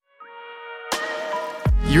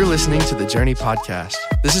You're listening to the Journey Podcast.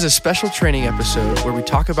 This is a special training episode where we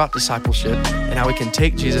talk about discipleship and how we can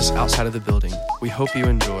take Jesus outside of the building. We hope you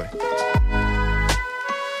enjoy.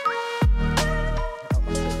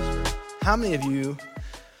 How many of you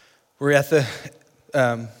were at the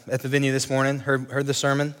venue this morning, heard the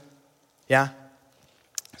sermon? Yeah?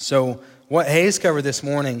 So what Hayes covered this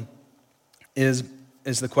morning is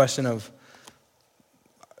the question of,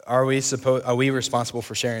 are we responsible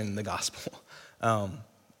for sharing the gospel?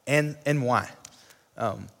 And why?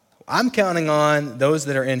 I'm counting on those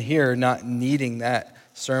that are in here not needing that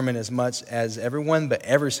sermon as much as everyone, but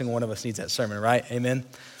every single one of us needs that sermon, right? Amen?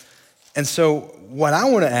 And so what I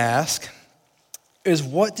want to ask is,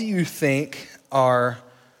 what do you think are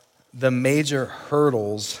the major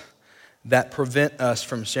hurdles that prevent us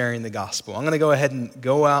from sharing the gospel? I'm going to go ahead and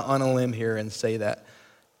go out on a limb here and say that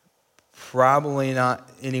probably not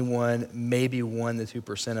anyone, maybe 1% to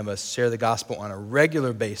 2% of us share the gospel on a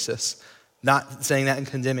regular basis. Not saying that in a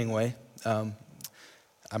condemning way. I'm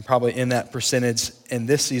probably in that percentage in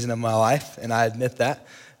this season of my life, and I admit that.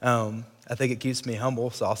 I think it keeps me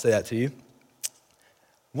humble, so I'll say that to you.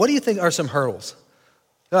 What do you think are some hurdles?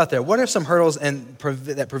 Go out there. What are some hurdles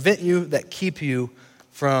that prevent you, that keep you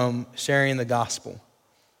from sharing the gospel?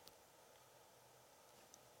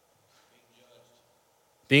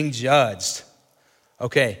 Being judged.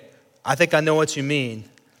 Okay, I think I know what you mean,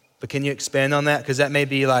 but can you expand on that? Because that may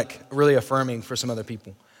be like really affirming for some other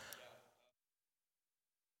people.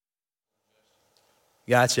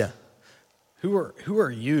 Gotcha. Who are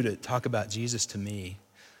you to talk about Jesus to me?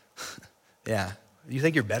 Yeah. You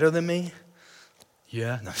think you're better than me?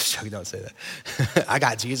 Yeah. No, just joking. Don't say that. I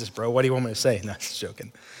got Jesus, bro. What do you want me to say? No, just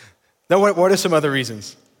joking. No, what are some other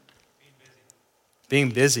reasons?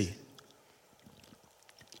 Being busy.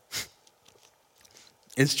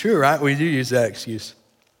 It's true, right? We do use that excuse.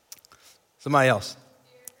 Somebody else.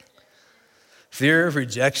 Fear of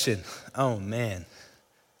rejection. Oh, man.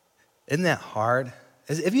 Isn't that hard?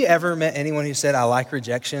 Have you ever met anyone who said, I like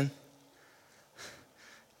rejection?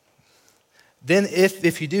 Then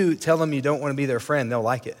if you do, tell them you don't want to be their friend. They'll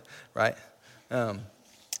like it, right?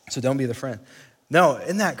 So don't be the friend. No,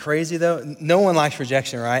 isn't that crazy, though? No one likes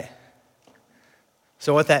rejection, right?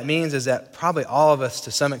 So what that means is that probably all of us,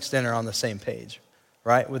 to some extent, are on the same page.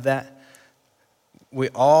 Right, with that? We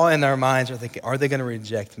all in our minds are thinking, are they going to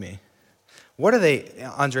reject me? What are they,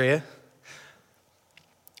 Andrea?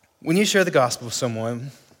 When you share the gospel with someone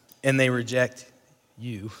and they reject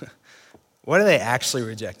you, what are they actually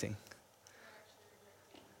rejecting?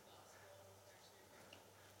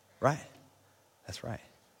 Right, that's right.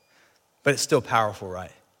 But it's still powerful,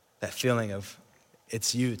 right? That feeling of,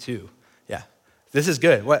 it's you too. Yeah, this is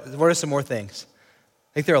good. What are some more things?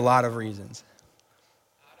 I think there are a lot of reasons.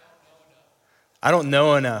 I don't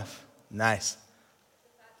know enough. Nice.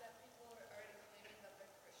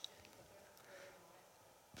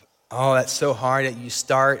 Oh, that's so hard that you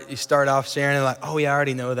start off sharing and like, oh yeah, I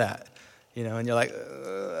already know that. And you're like,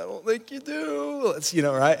 I don't think you do. It's,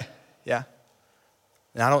 right? Yeah.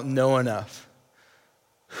 And I don't know enough.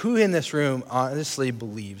 Who in this room honestly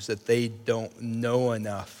believes that they don't know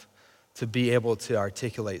enough to be able to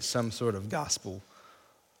articulate some sort of gospel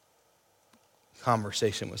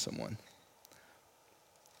conversation with someone?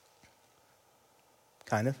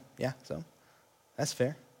 Kind of, yeah, so that's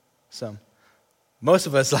fair. So most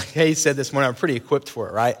of us, like Hayes said this morning, are pretty equipped for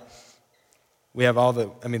it, right? We have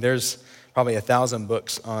there's probably 1,000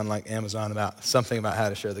 books on like Amazon about something about how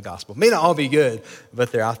to share the gospel. May not all be good,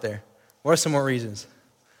 but they're out there. What are some more reasons?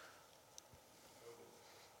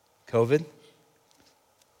 COVID?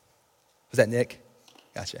 Was that Nick?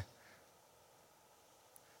 Gotcha.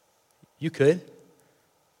 You could.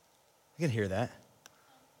 I can hear that.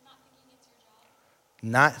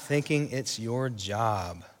 Not thinking it's your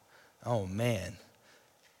job. Oh, man.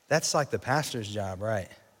 That's like the pastor's job, right?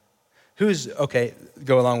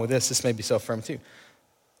 Go along with this. This may be self-affirmed too.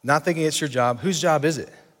 Not thinking it's your job. Whose job is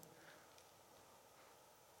it?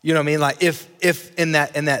 You know what I mean? Like if in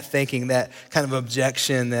that thinking, that kind of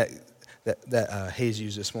objection that Hayes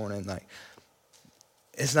used this morning, like,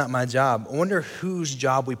 it's not my job. I wonder whose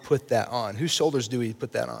job we put that on. Whose shoulders do we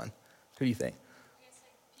put that on? Who do you think?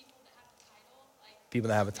 People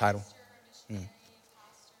that have a title.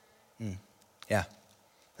 Yeah,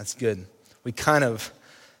 that's good.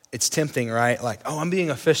 It's tempting, right? Like, oh, I'm being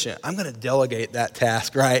efficient. I'm going to delegate that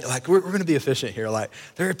task, right? Like, we're going to be efficient here. Like,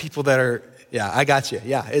 there are people that are, yeah, I got you.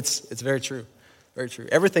 Yeah, it's very true. Very true.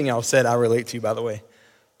 Everything else said, I relate to, by the way.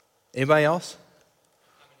 Anybody else?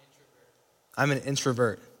 I'm an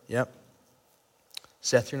introvert. Yep.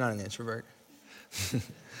 Seth, you're not an introvert.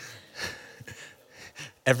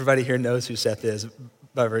 Everybody here knows who Seth is.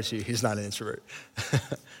 by virtue, he's not an introvert.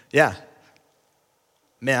 Yeah.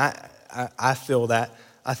 Man, I feel that.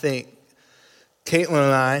 I think Caitlin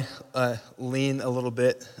and I lean a little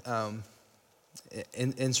bit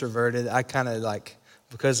introverted. I kind of like,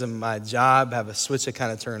 because of my job, have a switch I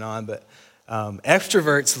kind of turn on, but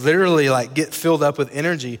extroverts literally like get filled up with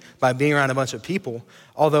energy by being around a bunch of people.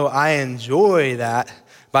 Although I enjoy that,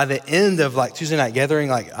 by the end of like Tuesday night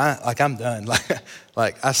gathering, I'm done.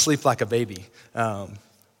 Like I sleep like a baby.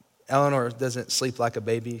 Eleanor doesn't sleep like a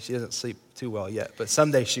baby. She doesn't sleep too well yet, but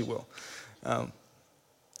someday she will.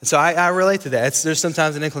 So I relate to that. There's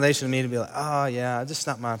sometimes an inclination in me to be like, oh yeah, just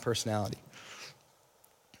not my personality.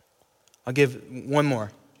 I'll give one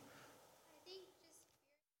more.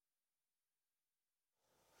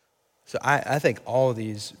 So I think all of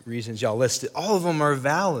these reasons y'all listed, all of them are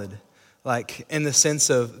valid. Like in the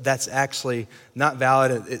sense of that's actually not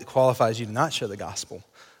valid, it qualifies you to not share the gospel.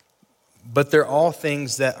 But they're all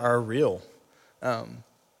things that are real.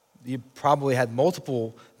 You probably had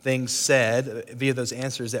multiple things said via those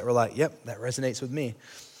answers that were like, yep, that resonates with me.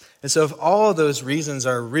 And so if all of those reasons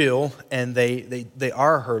are real and they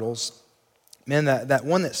are hurdles, man, that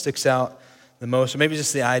one that sticks out the most, or maybe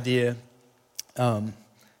just the idea,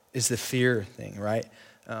 is the fear thing, right?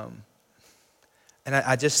 And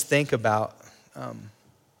I just think about,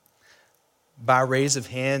 by raise of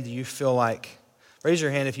hand, do you feel like, raise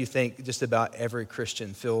your hand if you think just about every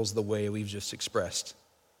Christian feels the way we've just expressed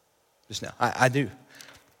just now. I do.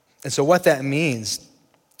 And so what that means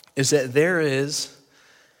is that there is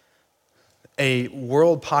a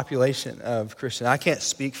world population of Christians. I can't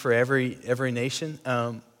speak for every nation.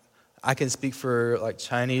 I can speak for like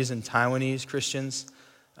Chinese and Taiwanese Christians,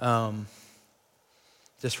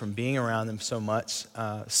 just from being around them so much.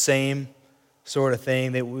 Same sort of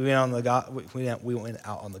thing. We went out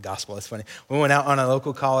on the gospel. That's funny. We went out on a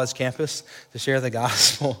local college campus to share the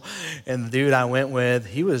gospel, and the dude I went with,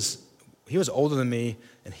 he was older than me,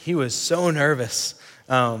 and he was so nervous.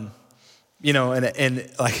 And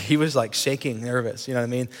like he was like shaking nervous, you know what I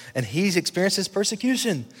mean? And he's experienced his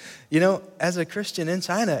persecution, as a Christian in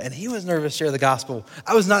China, and he was nervous to share the gospel.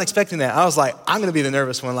 I was not expecting that. I was like, I'm going to be the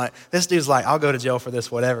nervous one. Like, this dude's like, I'll go to jail for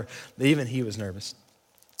this, whatever. But even he was nervous.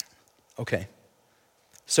 Okay.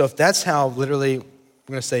 So if that's how literally, we're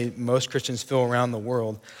going to say most Christians feel around the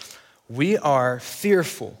world, we are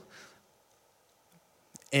fearful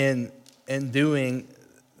in doing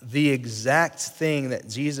the exact thing that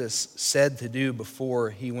Jesus said to do before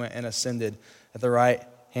he went and ascended at the right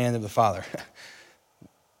hand of the Father.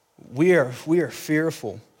 We are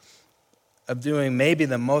fearful of doing maybe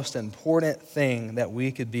the most important thing that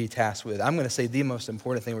we could be tasked with. I'm going to say the most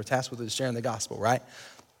important thing we're tasked with is sharing the gospel, right?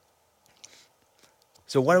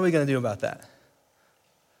 So what are we going to do about that?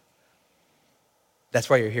 That's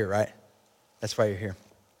why you're here, right? That's why you're here.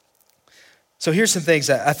 So here's some things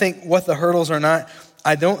that I think what the hurdles are not.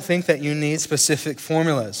 I don't think that you need specific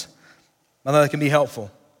formulas, although that can be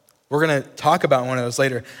helpful. We're going to talk about one of those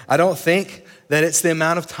later. I don't think that it's the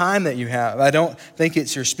amount of time that you have. I don't think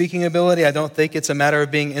it's your speaking ability. I don't think it's a matter of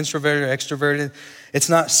being introverted or extroverted. It's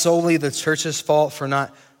not solely the church's fault for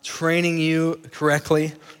not training you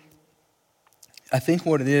correctly. I think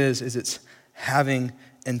what it is it's having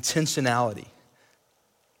intentionality.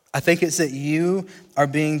 I think it's that you are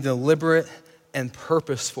being deliberate and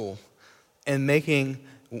purposeful and making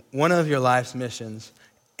one of your life's missions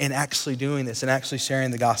and actually doing this and actually sharing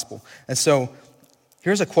the gospel. And so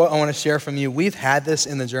here's a quote I want to share from you. We've had this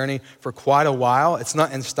in the journey for quite a while. It's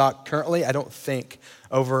not in stock currently, I don't think,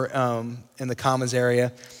 over in the Commons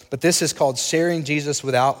area. But this is called Sharing Jesus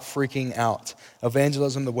Without Freaking Out.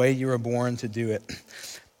 Evangelism, the way you were born to do it.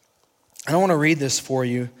 I want to read this for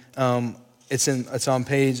you. It's on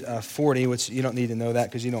page 40, which you don't need to know that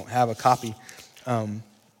because you don't have a copy.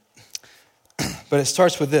 But it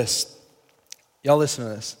starts with this. Y'all listen to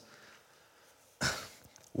this.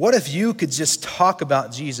 What if you could just talk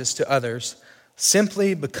about Jesus to others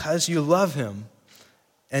simply because you love him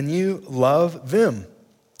and you love them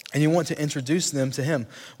and you want to introduce them to him?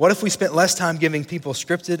 What if we spent less time giving people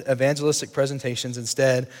scripted evangelistic presentations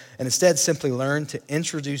instead simply learned to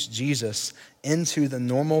introduce Jesus into the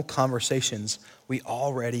normal conversations we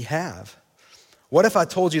already have? What if I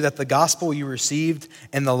told you that the gospel you received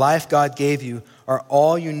and the life God gave you are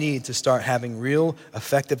all you need to start having real,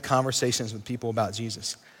 effective conversations with people about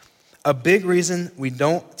Jesus? A big reason we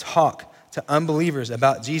don't talk to unbelievers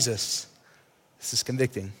about Jesus, this is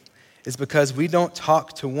convicting, is because we don't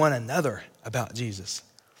talk to one another about Jesus.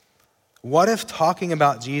 What if talking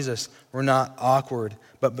about Jesus were not awkward,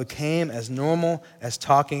 but became as normal as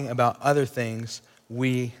talking about other things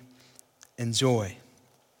we enjoy?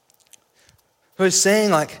 So he's saying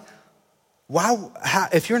like,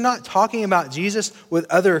 if you're not talking about Jesus with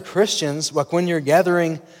other Christians, like when you're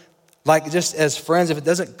gathering, like just as friends, if it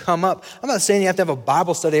doesn't come up, I'm not saying you have to have a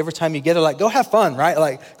Bible study every time you gather, like go have fun, right?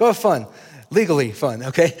 Like go have fun, legally fun,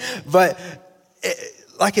 okay? But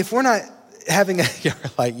like if we're not having you're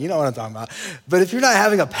like, you know what I'm talking about. But if you're not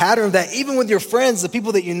having a pattern of that, even with your friends, the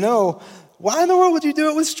people that you know, why in the world would you do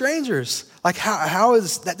it with strangers? Like how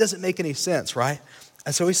is, that doesn't make any sense, right?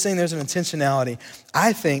 And so he's saying there's an intentionality.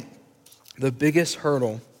 I think the biggest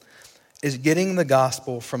hurdle is getting the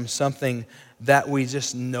gospel from something that we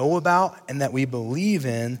just know about and that we believe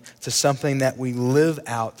in to something that we live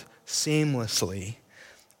out seamlessly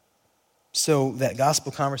so that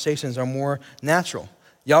gospel conversations are more natural.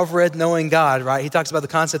 Y'all have read Knowing God, right? He talks about the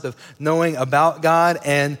concept of knowing about God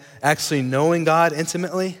and actually knowing God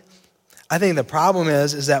intimately. I think the problem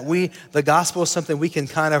is that the gospel is something we can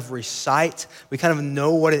kind of recite. We kind of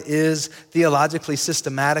know what it is theologically,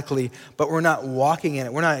 systematically, but we're not walking in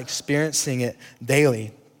it. We're not experiencing it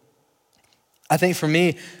daily. I think for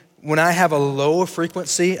me, when I have a low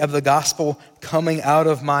frequency of the gospel coming out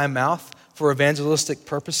of my mouth for evangelistic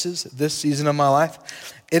purposes this season of my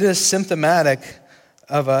life, it is symptomatic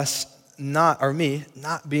of me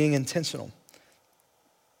not being intentional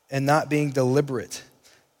and not being deliberate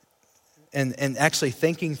and actually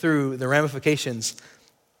thinking through the ramifications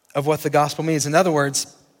of what the gospel means. In other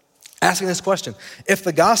words, asking this question, if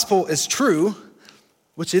the gospel is true,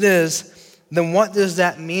 which it is, then what does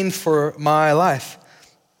that mean for my life?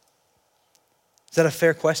 Is that a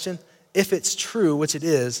fair question? If it's true, which it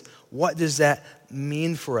is, what does that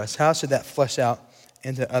mean for us? How should that flesh out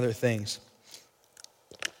into other things?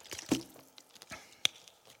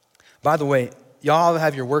 By the way, y'all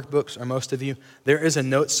have your workbooks, or most of you. There is a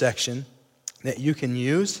notes section that you can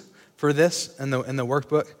use for this in the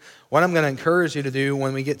workbook. What I'm going to encourage you to do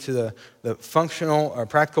when we get to the functional or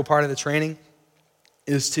practical part of the training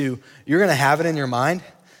is you're going to have it in your mind,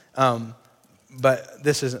 but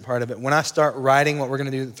this isn't part of it. When I start writing what we're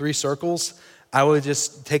going to do, 3 circles, I would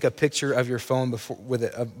just take a picture of your phone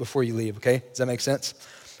before you leave, okay? Does that make sense?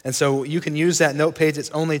 And so you can use that note page.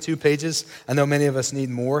 It's only 2 pages. I know many of us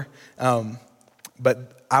need more,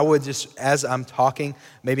 but I would just, as I'm talking,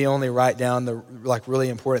 maybe only write down the really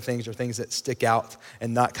important things or things that stick out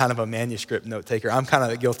and not kind of a manuscript note taker. I'm kind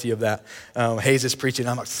of guilty of that. Hayes is preaching.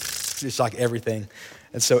 I'm like, just like everything.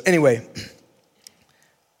 And so anyway,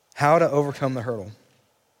 how to overcome the hurdle.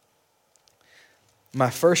 My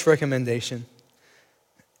first recommendation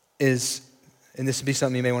is, and this would be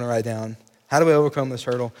something you may want to write down, how do we overcome this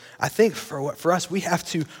hurdle? I think for us, we have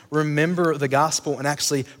to remember the gospel and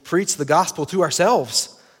actually preach the gospel to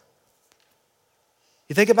ourselves.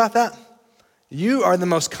 You think about that? You are the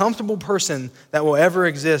most comfortable person that will ever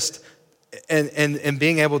exist in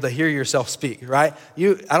being able to hear yourself speak, right?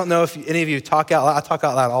 I don't know if any of you talk out loud. I talk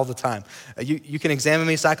out loud all the time. You can examine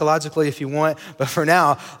me psychologically if you want, but for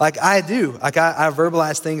now, I do. I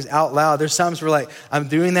verbalize things out loud. There's times where I'm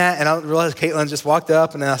doing that and I don't realize Caitlin just walked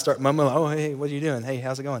up and then I start mumbling, oh, hey, what are you doing? Hey,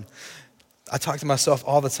 how's it going? I talk to myself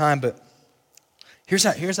all the time, but here's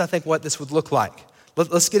I think what this would look like.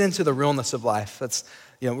 Let's get into the realness of life. That's,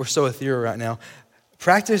 we're so ethereal right now.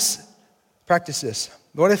 Practice this.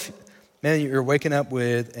 What if, man, you're waking up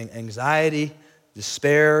with anxiety,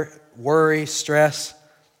 despair, worry, stress?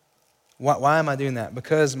 Why am I doing that?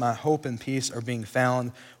 Because my hope and peace are being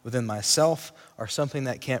found within myself or something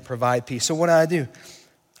that can't provide peace. So what do?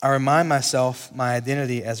 I remind myself my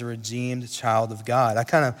identity as a redeemed child of God. I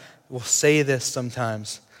kind of will say this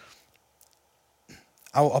sometimes.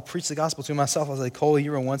 I'll preach the gospel to myself. I'll say, Cole,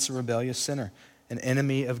 you were once a rebellious sinner, an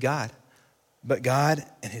enemy of God. But God,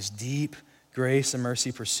 in his deep grace and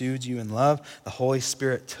mercy, pursued you in love. The Holy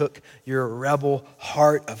Spirit took your rebel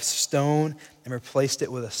heart of stone and replaced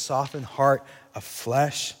it with a softened heart of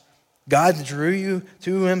flesh. God drew you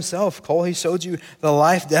to himself. Cole, he showed you the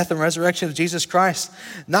life, death, and resurrection of Jesus Christ.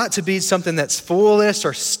 Not to be something that's foolish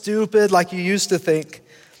or stupid like you used to think,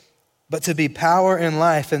 but to be power and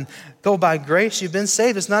life. And go, by grace, you've been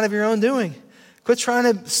saved. It's not of your own doing. Quit trying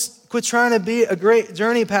to be a great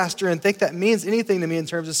journey pastor and think that means anything to me in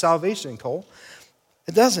terms of salvation, Cole.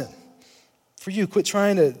 It doesn't. For you, quit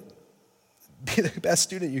trying to be the best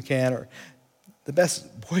student you can or the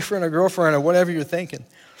best boyfriend or girlfriend or whatever you're thinking.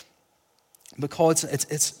 But Cole,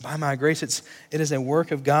 it's by my grace. It is a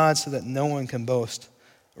work of God so that no one can boast.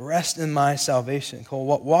 Rest in my salvation, Cole.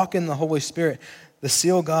 Walk in the Holy Spirit. The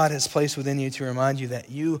seal God has placed within you to remind you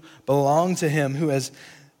that you belong to him who has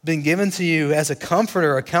been given to you as a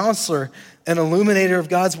comforter, a counselor, an illuminator of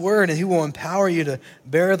God's word, and who will empower you to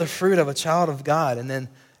bear the fruit of a child of God. And then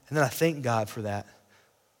I thank God for that.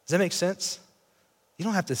 Does that make sense? You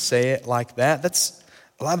don't have to say it like that. That's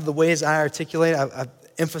a lot of the ways I articulate. I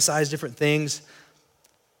emphasize different things.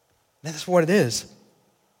 That's what it is.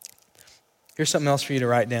 Here's something else for you to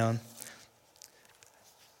write down.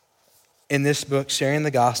 In this book, Sharing the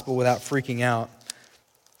Gospel Without Freaking Out,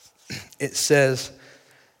 it says,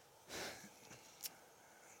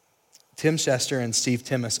 Tim Chester and Steve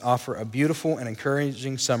Timmis offer a beautiful and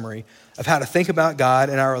encouraging summary of how to think about God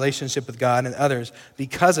and our relationship with God and others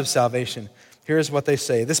because of salvation. Here's what they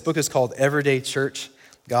say. This book is called Everyday Church,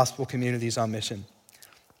 Gospel Communities on Mission.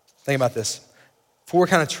 Think about this. 4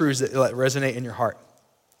 kind of truths that resonate in your heart.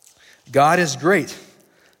 God is great,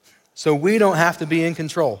 so we don't have to be in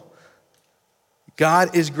control.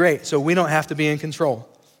 God is great, so we don't have to be in control.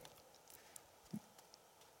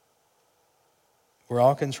 We're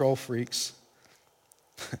all control freaks.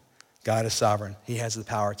 God is sovereign. He has the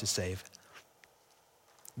power to save.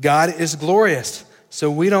 God is glorious, so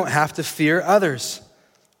we don't have to fear others.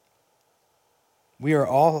 We are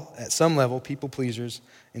all, at some level, people pleasers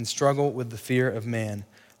and struggle with the fear of man.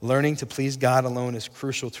 Learning to please God alone is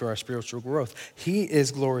crucial to our spiritual growth. He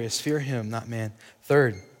is glorious. Fear him, not man.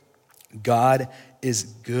 Third, God is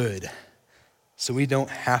good, so we don't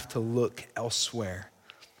have to look elsewhere.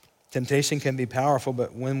 Temptation can be powerful,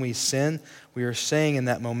 but when we sin, we are saying in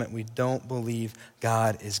that moment we don't believe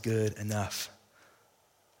God is good enough.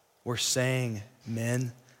 We're saying,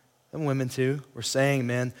 men and women too, we're saying,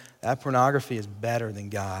 men, that pornography is better than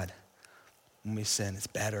God. When we sin, it's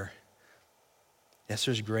better. Yes,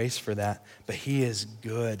 there's grace for that, but he is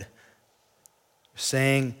good. We're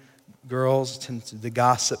saying, girls, to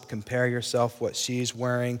gossip, compare yourself, what she's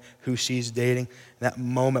wearing, who she's dating. In that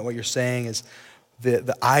moment, what you're saying is,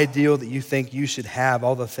 the ideal that you think you should have,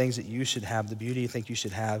 all the things that you should have, the beauty you think you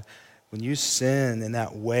should have, when you sin in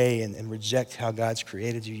that way and reject how God's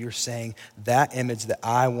created you, you're saying that image that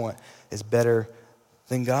I want is better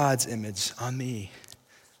than God's image on me.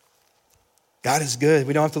 God is good.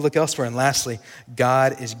 We don't have to look elsewhere. And lastly,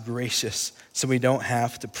 God is gracious, so we don't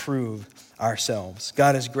have to prove ourselves.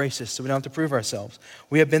 God is gracious, so we don't have to prove ourselves.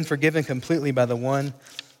 We have been forgiven completely by the one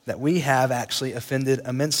that we have actually offended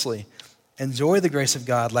immensely. Enjoy the grace of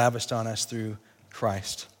God lavished on us through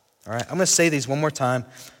Christ. All right, I'm going to say these one more time.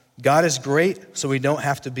 God is great, so we don't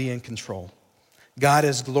have to be in control. God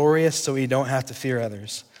is glorious, so we don't have to fear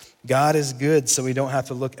others. God is good, so we don't have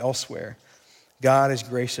to look elsewhere. God is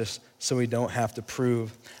gracious, so we don't have to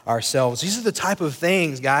prove ourselves. These are the type of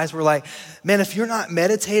things, guys, we're like, man, if you're not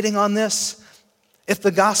meditating on this, if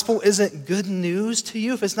the gospel isn't good news to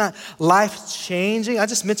you, if it's not life-changing, I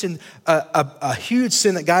just mentioned a huge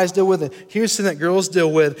sin that guys deal with, a huge sin that girls deal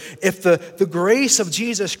with. If the grace of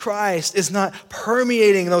Jesus Christ is not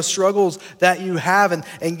permeating those struggles that you have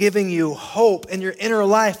and giving you hope in your inner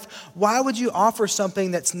life, why would you offer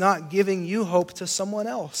something that's not giving you hope to someone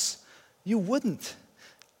else? You wouldn't.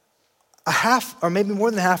 A half, or maybe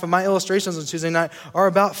more than half of my illustrations on Tuesday night are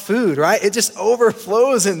about food, right? It just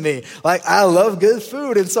overflows in me. Like, I love good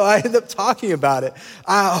food, and so I end up talking about it.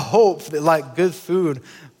 I hope that, like good food,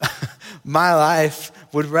 my life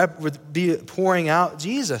would be pouring out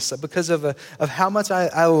Jesus because of how much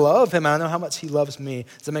I love him, and I know how much he loves me.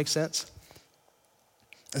 Does that make sense?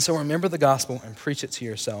 And so remember the gospel and preach it to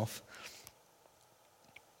yourself.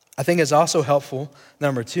 I think it's also helpful,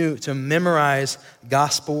 number 2, to memorize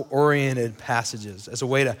gospel-oriented passages as a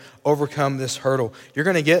way to overcome this hurdle. You're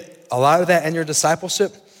going to get a lot of that in your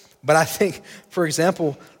discipleship, but I think, for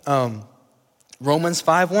example, Romans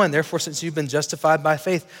 5:1, therefore, since you've been justified by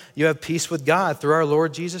faith, you have peace with God through our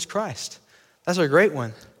Lord Jesus Christ. That's a great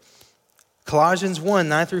one. Colossians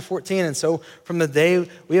 1:9-14, and so from the day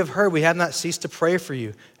we have heard, we have not ceased to pray for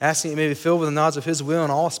you, asking that you may be filled with the knowledge of his will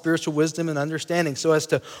and all spiritual wisdom and understanding, so as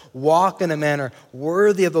to walk in a manner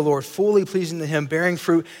worthy of the Lord, fully pleasing to him, bearing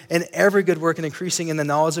fruit in every good work and increasing in the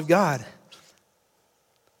knowledge of God.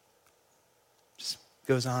 Just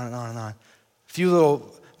goes on and on and on. A few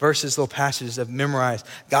little verses, little passages I've memorized,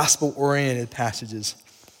 gospel-oriented passages.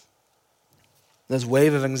 Those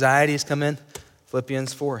wave of anxieties come in,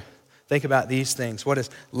 Philippians 4. Think about these things. What is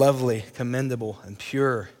lovely, commendable, and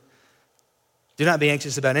pure? Do not be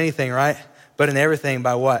anxious about anything, right? But in everything,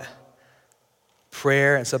 by what?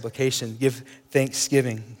 Prayer and supplication. Give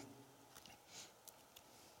thanksgiving.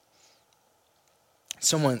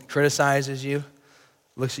 Someone criticizes you,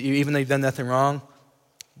 looks at you, even though you've done nothing wrong.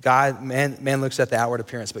 Man looks at the outward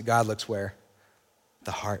appearance, but God looks where?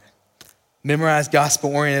 The heart. Memorize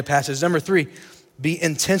gospel-oriented passages. Number 3, be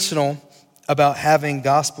intentional about having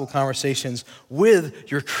gospel conversations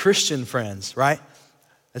with your Christian friends, right?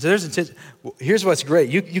 And so here's what's great.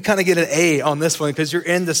 You kind of get an A on this one because you're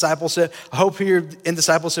in discipleship. I hope who you're in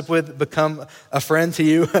discipleship with become a friend to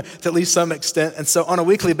you to at least some extent. And so on a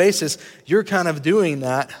weekly basis, you're kind of doing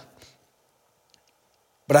that.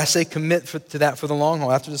 But I say commit to that for the long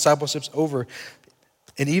haul after discipleship's over.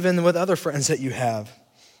 And even with other friends that you have,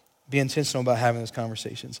 be intentional about having those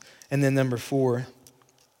conversations. And then number 4,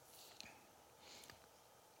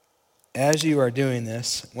 as you are doing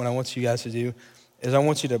this, what I want you guys to do is I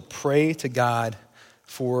want you to pray to God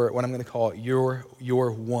for what I'm going to call your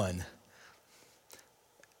one.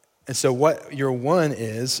 And so what your one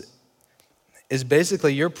is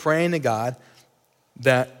basically you're praying to God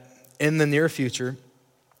that in the near future,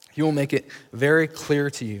 He will make it very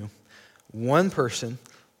clear to you, one person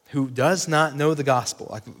who does not know the gospel,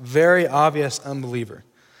 like very obvious unbeliever,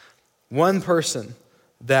 one person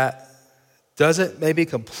that doesn't maybe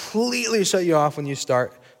completely shut you off when you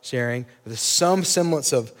start sharing. There's some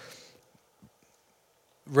semblance of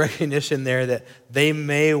recognition there that they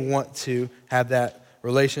may want to have that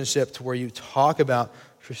relationship to where you talk about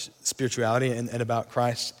spirituality and about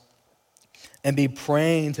Christ, and be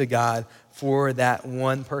praying to God for that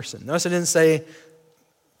one person. Notice I didn't say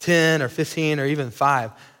 10 or 15 or even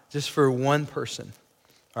 5, just for one person,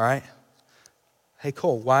 all right? Hey,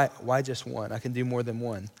 Cole, why just one? I can do more than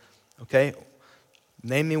one, okay?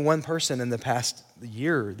 Name me one person in the past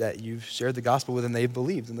year that you've shared the gospel with and they've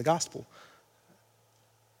believed in the gospel.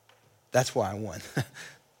 That's why I won.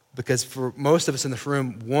 Because for most of us in this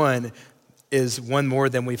room, one is one more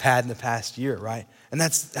than we've had in the past year, right? And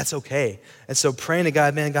that's okay. And so praying to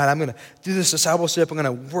God, man, God, I'm going to do this discipleship. I'm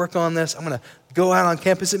going to work on this. I'm going to go out on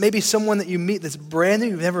campus. It may be someone that you meet that's brand new.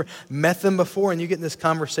 You've never met them before, and you get in this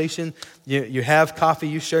conversation. You have coffee.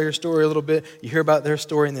 You share your story a little bit. You hear about their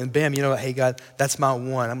story, and then bam, you know what? Hey, God, that's my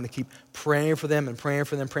one. I'm going to keep praying for them and praying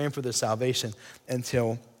for them, praying for their salvation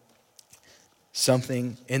until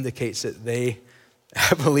something indicates that they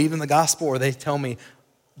believe in the gospel, or they tell me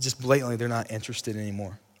just blatantly they're not interested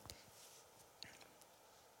anymore.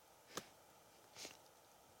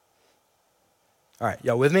 All right,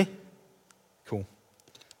 y'all with me? Cool.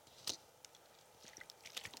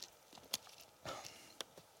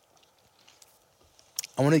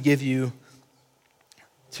 I want to give you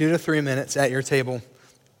 2 to 3 minutes at your table,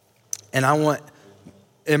 and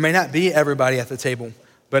it may not be everybody at the table,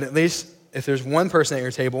 but at least if there's one person at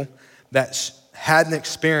your table that's had an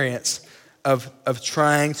experience of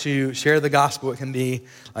trying to share the gospel. It can be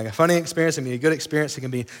like a funny experience, it can be a good experience, it can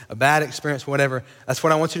be a bad experience, whatever. That's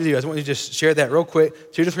what I want you to do. I just want you to just share that real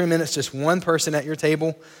quick, 2 to 3 minutes, just one person at your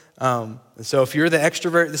table. So if you're the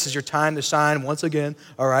extrovert, this is your time to shine once again,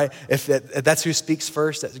 all right? If that's who speaks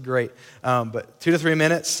first, that's great. But 2 to 3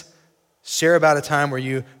 minutes, share about a time where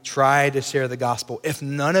you tried to share the gospel. If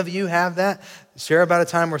none of you have that, share about a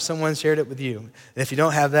time where someone shared it with you. And if you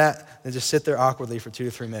don't have that, then just sit there awkwardly for 2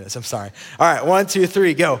 to 3 minutes. I'm sorry. All right, 1, 2,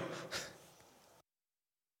 3, go.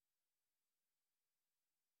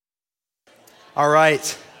 All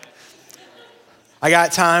right. I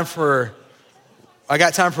got time for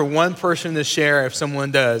one person to share if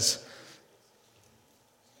someone does.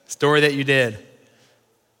 Story that you did.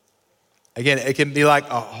 Again, it can be like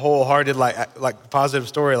a wholehearted, like positive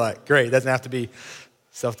story, like great. It doesn't have to be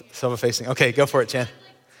self-effacing. Okay, go for it, Chan.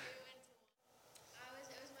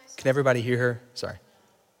 Can everybody hear her? Sorry.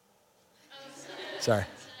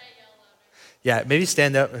 Yeah, maybe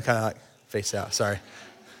stand up and kind of like face out. Sorry.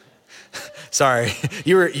 Sorry,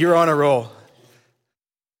 you were on a roll.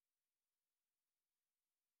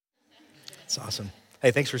 That's awesome.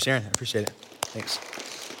 Hey, thanks for sharing. I appreciate it. Thanks.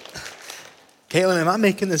 Caitlin, am I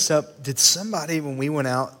making this up? Did somebody, when we went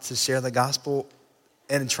out to share the gospel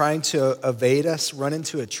and trying to evade us, run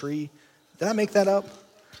into a tree? Did I make that up?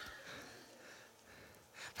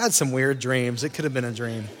 I've had some weird dreams. It could have been a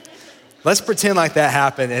dream. Let's pretend like that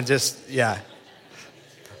happened and just, yeah.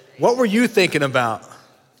 What were you thinking about?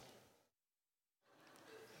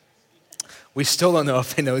 We still don't know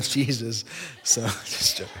if they know Jesus, so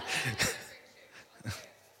just joking.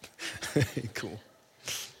 Cool.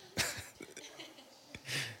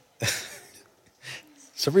 For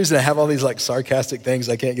some reason I have all these like sarcastic things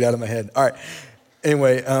I can't get out of my head. All right.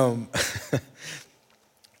 Anyway,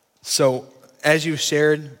 so as you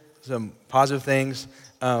shared some positive things,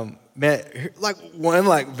 man, like one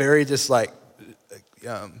like very just like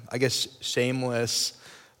I guess shameless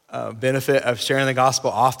benefit of sharing the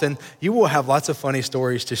gospel often, you will have lots of funny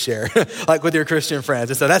stories to share, like with your Christian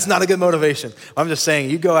friends. And so that's not a good motivation. I'm just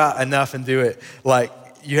saying you go out enough and do it. Like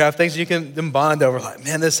you have things you can bond over. Like,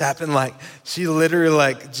 man, this happened. Like she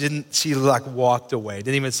literally she walked away.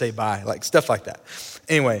 Didn't even say bye. Like stuff like that.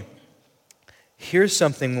 Anyway, here's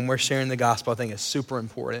something when we're sharing the gospel I think is super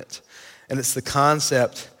important, and it's the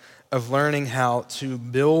concept of learning how to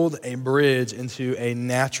build a bridge into a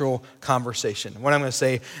natural conversation. What I'm going to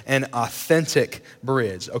say, an authentic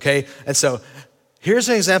bridge, okay? And so here's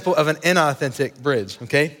an example of an inauthentic bridge,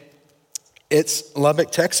 okay? It's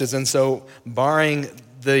Lubbock, Texas, and so barring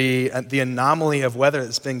the anomaly of weather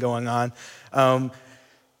that's been going on,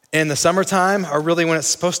 in the summertime, or really when it's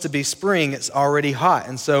supposed to be spring, it's already hot.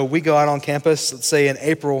 And so we go out on campus, let's say in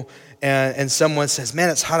April, and someone says, man,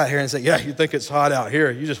 it's hot out here. And I say, yeah, you think it's hot out here.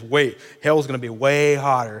 You just wait. Hell's going to be way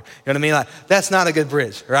hotter. You know what I mean? Like, that's not a good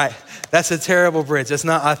bridge, right? That's a terrible bridge. That's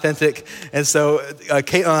not authentic. And so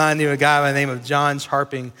Caitlin and I knew a guy by the name of John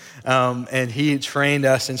Sharping, and he trained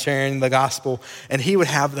us in sharing the gospel. And he would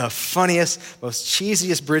have the funniest, most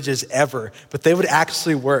cheesiest bridges ever, but they would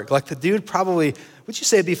actually work. Like the dude probably, would you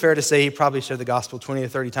say it'd be fair to say he probably shared the gospel 20 to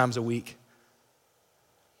 30 times a week?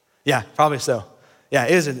 Yeah, probably so. Yeah,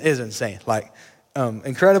 it is insane. Like,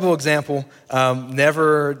 incredible example.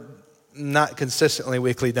 Not consistently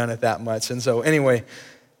weekly done it that much. And so anyway,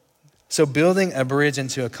 so building a bridge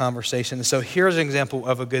into a conversation. So here's an example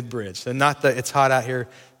of a good bridge. And not that it's hot out here,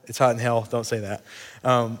 it's hot in hell. Don't say that.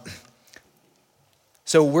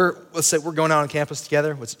 So let's say we're going out on campus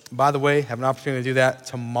together, which, by the way, have an opportunity to do that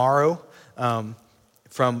tomorrow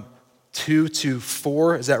from 2 to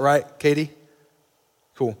 4. Is that right, Katie?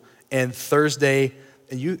 Cool. And Thursday,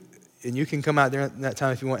 and you can come out during that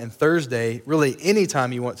time if you want. And Thursday, really any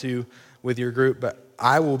time you want to with your group, but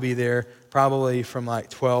I will be there probably from like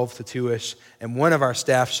 12 to 2-ish. And one of our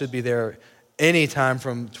staff should be there any time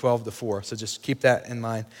from 12 to 4. So just keep that in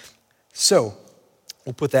mind. So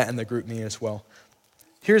we'll put that in the group meeting as well.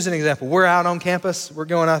 Here's an example. We're out on campus. We're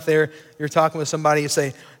going out there. You're talking with somebody. You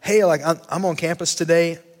say, hey, like I'm on campus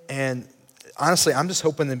today. And honestly, I'm just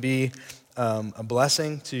hoping to be a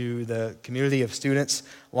blessing to the community of students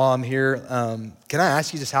while I'm here. Can I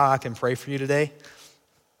ask you just how I can pray for you today?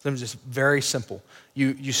 It's just very simple.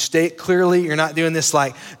 You state clearly, you're not doing this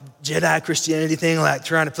like Jedi Christianity thing, like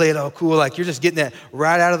trying to play it all cool. Like you're just getting that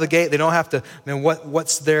right out of the gate. They don't have to, man,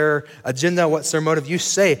 what's their agenda? What's their motive? You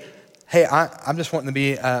say, hey, I'm just wanting to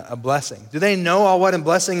be a blessing. Do they know all what a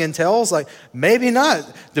blessing entails? Like, maybe not.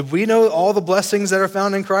 Did we know all the blessings that are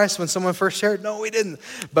found in Christ when someone first shared? No, we didn't.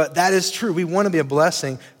 But that is true. We want to be a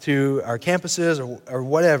blessing to our campuses or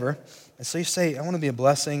whatever. And so you say, I want to be a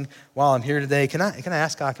blessing while I'm here today. Can I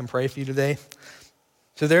ask God I can pray for you today?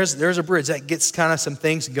 So there's a bridge that gets kind of some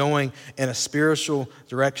things going in a spiritual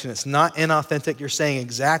direction. It's not inauthentic. You're saying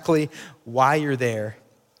exactly why you're there.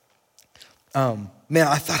 Man,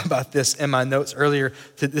 I thought about this in my notes earlier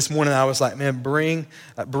this morning. I was like, man, bridge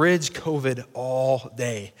COVID all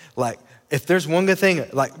day. Like, if there's one good thing,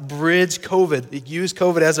 like bridge COVID, use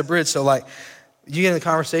COVID as a bridge. So like, you get in the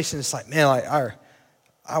conversation, it's like, man, like our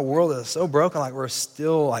world is so broken. Like we're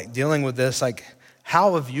still like dealing with this. Like,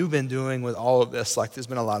 how have you been doing with all of this? Like, there's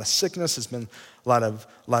been a lot of sickness. There's been a lot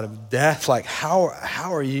of death. Like, how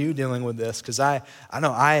are you dealing with this? Because I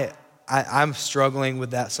know I'm struggling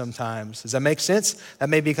with that sometimes. Does that make sense? That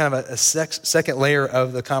may be kind of a second layer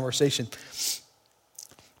of the conversation.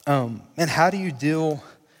 And how do you deal,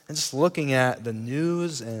 and just looking at the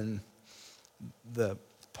news and the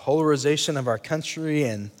polarization of our country,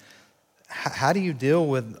 and how do you deal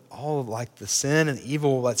with all of like the sin and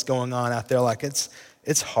evil that's going on out there? Like it's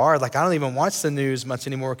hard. Like I don't even watch the news much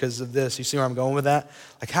anymore because of this. You see where I'm going with that?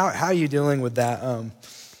 Like how are you dealing with that?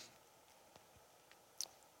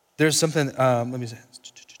 There's something, let me say,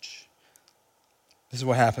 this is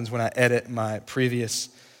what happens when I edit my previous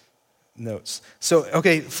notes. So,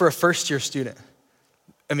 okay, for a first-year student,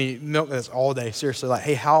 I mean, milk this all day, seriously. Like,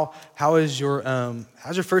 hey, how's your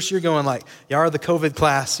first year going? Like, y'all are the COVID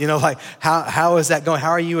class, you know, like, how is that going?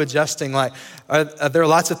 How are you adjusting? Like, are there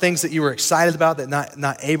lots of things that you were excited about that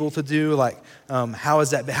not able to do? Like, how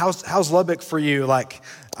is that? How's Lubbock for you? Like,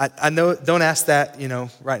 I know, don't ask that, you know,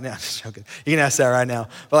 right now. I'm just joking. You can ask that right now.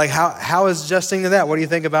 But like, how is adjusting to that? What do you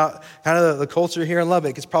think about kind of the culture here in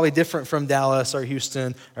Lubbock? It's probably different from Dallas or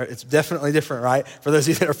Houston, or it's definitely different, right? For those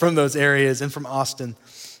of you that are from those areas and from Austin.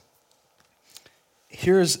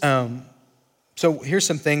 Here's some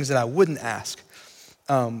things that I wouldn't ask.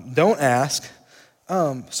 Don't ask,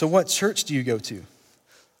 so what church do you go to?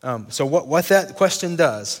 So what that question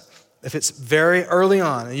does, if it's very early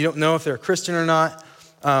on and you don't know if they're a Christian or not,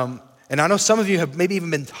 and I know some of you have maybe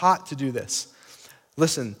even been taught to do this.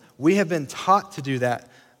 Listen, we have been taught to do that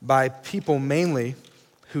by people mainly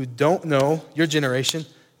who don't know your generation,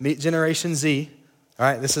 meet Generation Z, all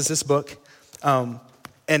right, this is this book,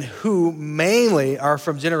 and who mainly are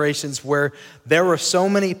from generations where there were so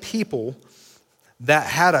many people that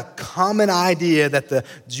had a common idea that the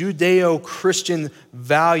Judeo-Christian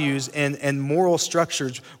values and moral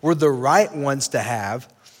structures were the right ones to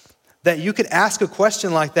have, that you could ask a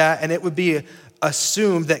question like that and it would be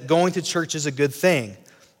assumed that going to church is a good thing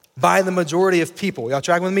by the majority of people. Y'all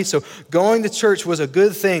tracking with me? So going to church was a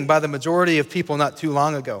good thing by the majority of people not too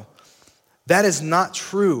long ago. That is not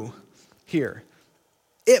true here.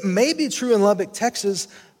 It may be true in Lubbock, Texas,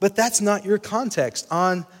 but that's not your context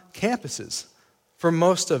on campuses for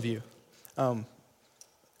most of you.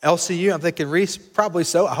 LCU, I'm thinking Reese, probably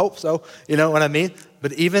so. I hope so. You know what I mean?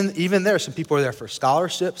 But even there, some people are there for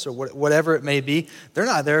scholarships or whatever it may be. They're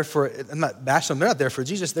not there for, I'm not bashing them, they're not there for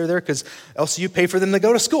Jesus. They're there because LCU paid for them to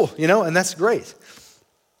go to school, and that's great.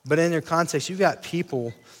 But in your context, you've got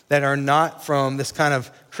people that are not from this kind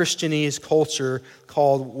of Christianese culture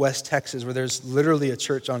called West Texas, where there's literally a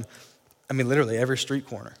church on, literally every street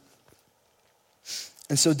corner.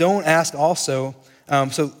 And so don't ask also,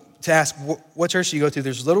 to ask what church do you go to,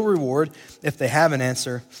 there's little reward if they have an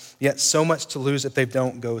answer, yet so much to lose if they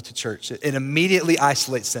don't go to church. It immediately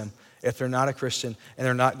isolates them if they're not a Christian and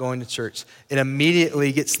they're not going to church. It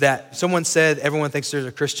immediately gets that. Someone said everyone thinks they're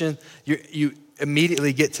a Christian. You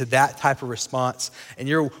immediately get to that type of response, and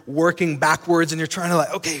you're working backwards and you're trying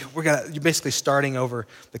to you're basically starting over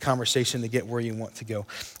the conversation to get where you want to go.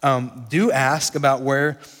 Do ask about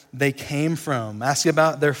where they came from. Ask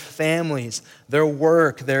about their families, their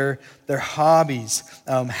work, their hobbies,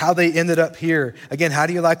 how they ended up here. Again, how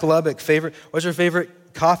do you like Lubbock? What's your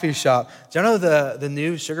favorite coffee shop? Do you know the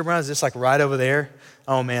new Sugar Brown is just right over there?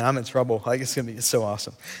 Oh man, I'm in trouble. It's so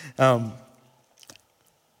awesome.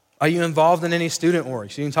 Are you involved in any student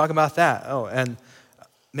orgs? You can talk about that. Oh, and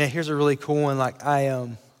man, here's a really cool one.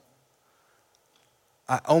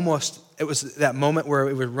 It was that moment where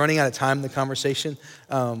we were running out of time in the conversation,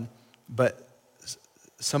 but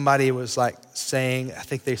somebody was saying, I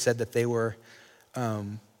think they said that they were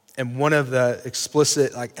in one of the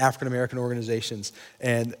explicit African-American organizations,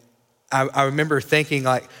 and I remember thinking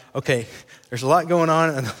okay, there's a lot going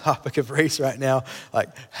on the topic of race right now.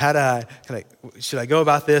 Should I go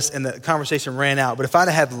about this? And the conversation ran out. But if I'd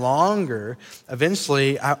have had longer,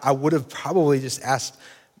 eventually I would have probably just asked,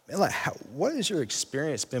 what has your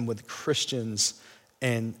experience been with Christians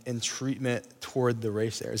and treatment toward the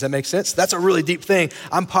race there? Does that make sense? That's a really deep thing.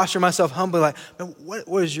 I'm posturing myself humbly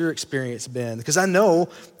what has your experience been? Because I know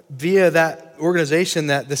via that organization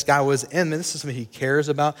that this guy was in, this is something he cares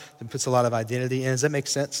about and puts a lot of identity in. Does that make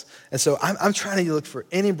sense? And so I'm trying to look for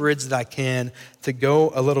any bridge that I can to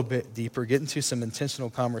go a little bit deeper, get into some intentional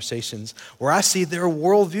conversations where I see their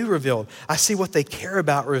worldview revealed. I see what they care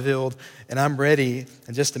about revealed, and I'm ready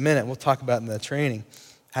in just a minute. We'll talk about in the training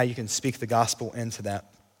how you can speak the gospel into that.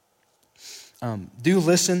 Do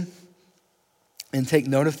listen and take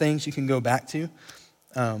note of things you can go back to.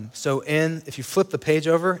 If you flip the page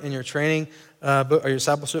over in your training book or your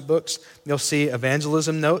discipleship books, you'll see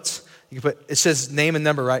evangelism notes. It says name and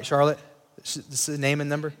number, right, Charlotte? This is name and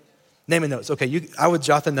number? Name and notes. Okay, I would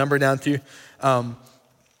jot the number down too.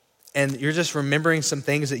 And you're just remembering some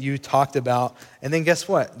things that you talked about. And then guess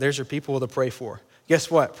what? There's your people to pray for.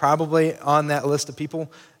 Guess what? Probably on that list of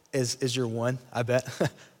people is your one, I bet,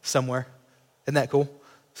 somewhere. Isn't that cool?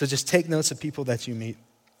 So just take notes of people that you meet.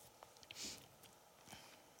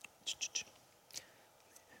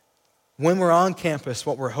 When we're on campus,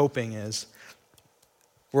 what we're hoping, and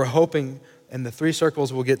the 3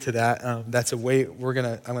 circles, we'll get to that. That's a way I'm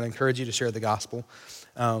going to encourage you to share the gospel.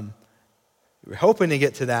 We're hoping to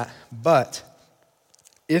get to that, but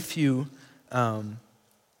if you don't,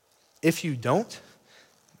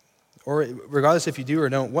 or regardless if you do or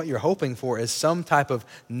don't, what you're hoping for is some type of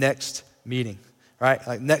next meeting,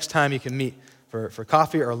 right? Next time you can meet for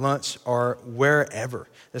coffee or lunch or wherever.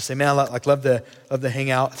 Just say, man, I love to hang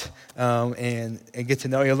out and get to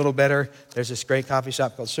know you a little better. There's this great coffee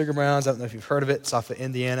shop called Sugar Brown's. I don't know if you've heard of it. It's off of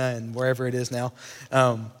Indiana and wherever it is now.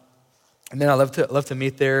 And then I love to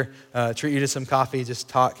meet there, treat you to some coffee, just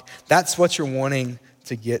talk. That's what you're wanting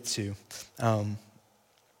to get to. And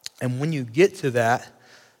when you get to that,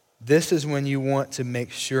 this is when you want to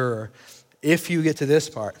make sure, if you get to this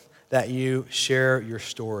part, that you share your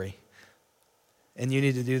story. And you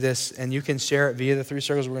need to do this, and you can share it via the 3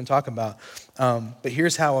 circles we're going to talk about. But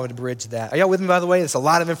here's how I would bridge that. Are y'all with me, by the way? It's a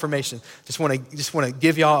lot of information. Just want to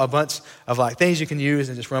give y'all a bunch of things you can use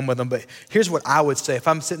and just run with them. But here's what I would say. If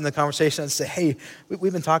I'm sitting in the conversation, I'd say, hey,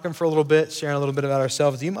 we've been talking for a little bit, sharing a little bit about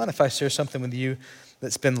ourselves. Do you mind if I share something with you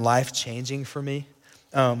that's been life-changing for me?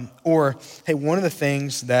 Or, hey, one of the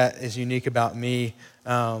things that is unique about me,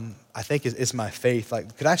 I think is my faith.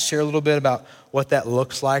 Could I share a little bit about what that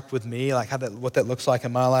looks like with me, what that looks like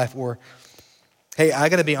in my life? Or Hey, I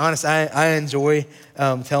got to be honest, I enjoy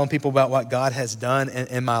telling people about what God has done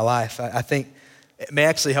in my life. I think it may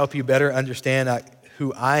actually help you better understand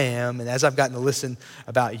who I am. And as I've gotten to listen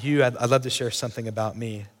about you, I'd love to share something about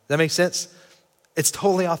me. Does that make sense? It's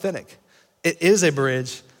totally authentic. It is a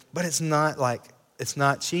bridge, but it's not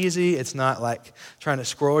cheesy. It's not like trying to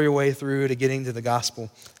scroll your way through to getting to the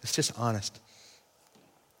gospel. It's just honest.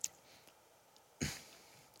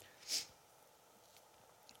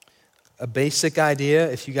 A basic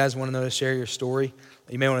idea, if you guys want to know to share your story,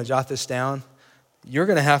 you may want to jot this down. You're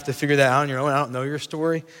going to have to figure that out on your own. I don't know your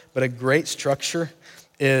story, but a great structure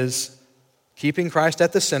is keeping Christ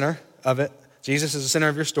at the center of it. Jesus is the center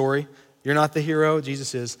of your story. You're not the hero,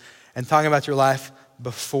 Jesus is. And talking about your life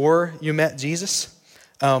before you met Jesus,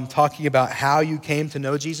 talking about how you came to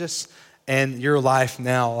know Jesus and your life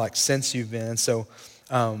now, like since you've been. And so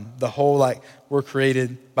the whole we're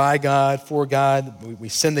created by God, for God. We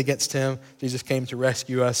sinned against him. Jesus came to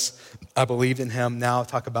rescue us. I believed in him. Now I'll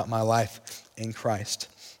talk about my life in Christ.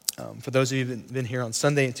 For those of you who've been here on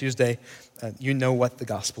Sunday and Tuesday, you know what the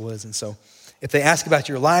gospel is. And so if they ask about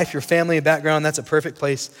your life, your family, background, that's a perfect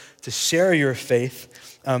place to share your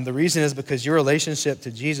faith. The reason is because your relationship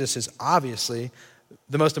to Jesus is obviously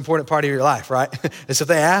the most important part of your life, right? And so if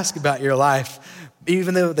they ask about your life,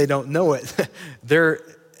 even though they don't know it, they're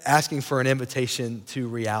asking for an invitation to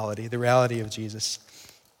reality, the reality of Jesus.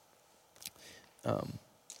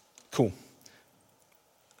 Cool.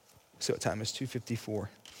 So what time is 2:54?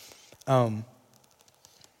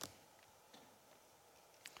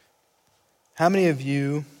 How many of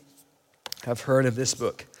you have heard of this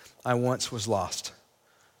book, I Once Was Lost?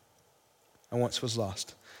 I Once Was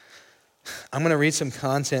Lost. I'm going to read some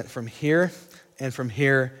content from here, and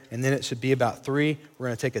then it should be about 3. We're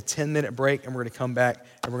going to take a 10-minute break, and we're going to come back,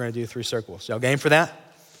 and we're going to do 3 circles. Y'all game for that?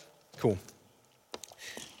 Cool.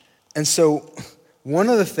 And so one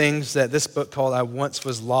of the things that this book called I Once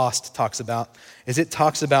Was Lost talks about is it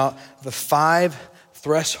talks about the 5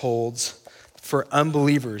 thresholds for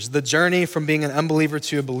unbelievers, the journey from being an unbeliever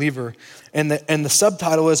to a believer. And the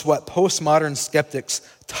subtitle is what postmodern skeptics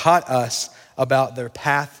taught us about their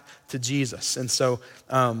path to Jesus. And so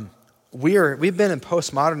we've been in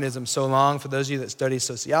postmodernism so long. For those of you that study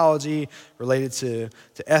sociology related to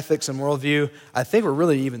ethics and worldview, I think we're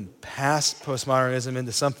really even past postmodernism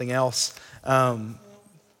into something else.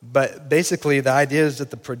 But basically, the idea is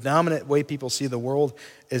that the predominant way people see the world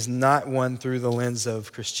is not one through the lens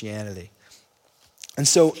of Christianity. And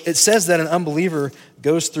so it says that an unbeliever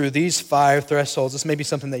goes through these 5 thresholds. This may be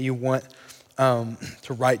something that you want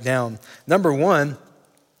to write down. Number 1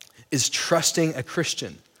 is trusting a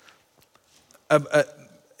Christian.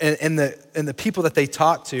 And the people that they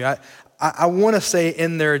talk to, I want to say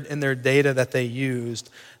in their data that they used,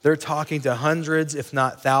 they're talking to hundreds, if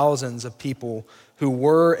not thousands, of people who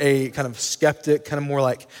were a kind of skeptic, kind of more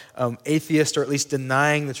like atheist, or at least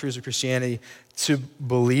denying the truths of Christianity, to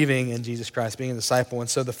believing in Jesus Christ, being a disciple. And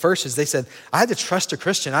so the first is they said, I had to trust a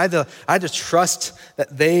Christian. I had to trust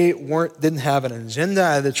that they didn't have an agenda.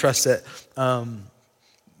 I had to trust that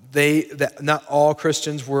that not all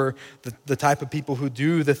Christians were the type of people who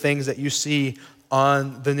do the things that you see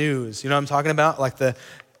on the news. You know what I'm talking about? Like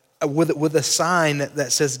with a sign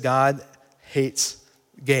that says God hates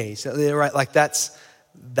gays. Right? Like that's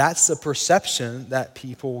the perception that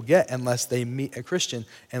people get unless they meet a Christian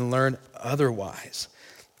and learn otherwise.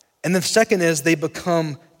 And the second is they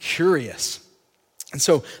become curious. And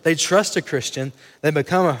so they trust a Christian, they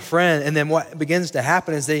become a friend, and then what begins to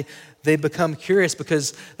happen is they become curious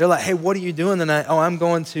because they're like, hey, what are you doing tonight? Oh, I'm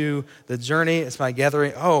going to the Journey. It's my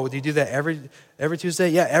gathering. Oh, do you do that every Tuesday?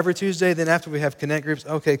 Yeah, every Tuesday. Then after we have connect groups,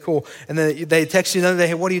 okay, cool. And then they text you another day,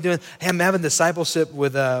 hey, what are you doing? Hey, I'm having discipleship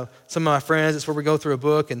with some of my friends. It's where we go through a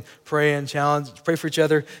book and pray and pray for each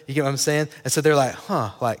other. You get what I'm saying? And so they're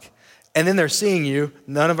like, and then they're seeing you.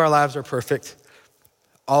 None of our lives are perfect.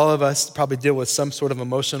 All of us probably deal with some sort of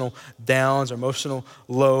emotional downs or emotional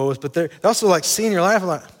lows, but they're also like seeing your life and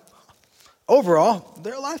like, overall,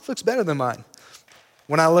 their life looks better than mine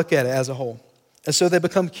when I look at it as a whole. And so they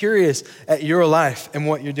become curious at your life and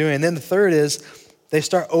what you're doing. And then the third is they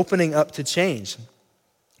start opening up to change.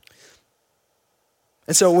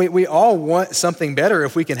 And so we all want something better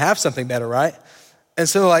if we can have something better, right? And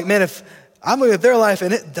so like, man, if I'm looking at their life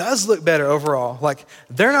and it does look better overall. Like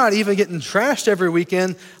they're not even getting trashed every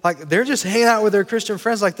weekend. Like they're just hanging out with their Christian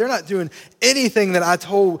friends. Like they're not doing anything that I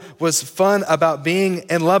told was fun about being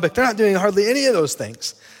in Lubbock. They're not doing hardly any of those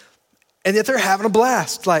things. And yet they're having a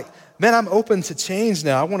blast. Like, man, I'm open to change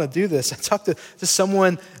now. I want to do this. I talked to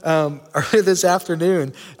someone earlier this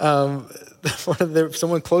afternoon.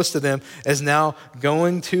 someone close to them is now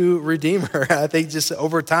going to redeem her. They just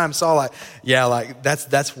over time saw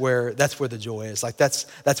that's where the joy is. Like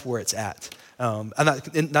that's where it's at. I'm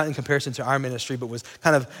not in comparison to our ministry, but was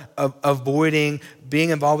kind of avoiding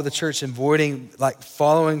being involved with the church, avoiding like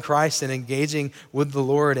following Christ and engaging with the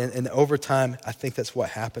Lord. And over time, I think that's what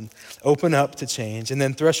happened. Open up to change. And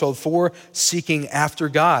then threshold 4, seeking after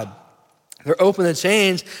God. They're open to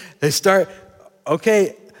change. They start,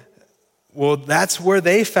 okay, well, that's where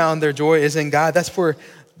they found their joy is in God. That's where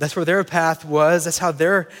their path was. That's how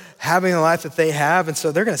they're having the life that they have. And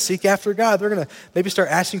so they're going to seek after God. They're going to maybe start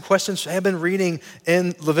asking questions. I've been reading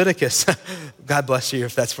in Leviticus. God bless you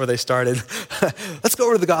if that's where they started. Let's go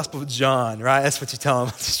over to the Gospel of John, right? That's what you tell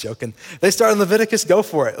them. I'm just joking. They start in Leviticus, go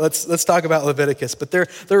for it. Let's talk about Leviticus. But they're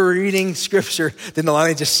reading scripture. Didn't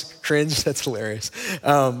Alani just cringe? That's hilarious.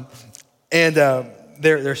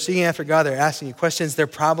 They're seeking after God. They're asking you questions. They're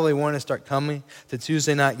probably wanting to start coming to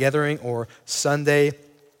Tuesday night gathering or Sunday,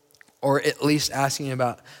 or at least asking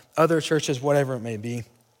about other churches, whatever it may be.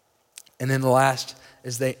 And then the last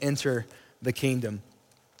is they enter the kingdom.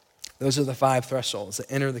 Those are the 5 thresholds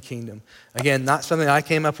that enter the kingdom. Again, not something I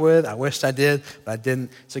came up with. I wished I did, but I didn't.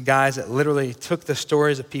 So guys that literally took the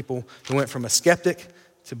stories of people who went from a skeptic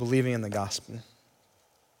to believing in the gospel.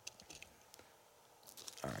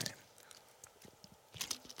 All right.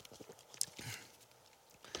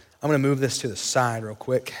 I'm going to move this to the side real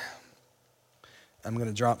quick. I'm going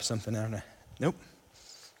to drop something out of Nope.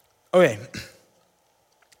 Okay.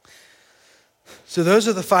 So those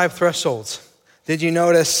are the 5 thresholds. Did you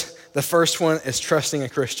notice the first one is trusting a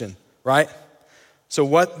Christian, right? So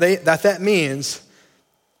what that means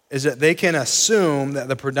is that they can assume that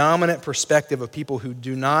the predominant perspective of people who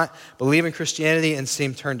do not believe in Christianity and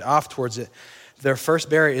seem turned off towards it, their first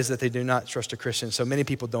barrier is that they do not trust a Christian. So many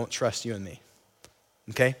people don't trust you and me,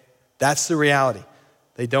 okay? That's the reality.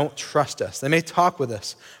 They don't trust us. They may talk with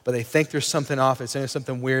us, but they think there's something off. It's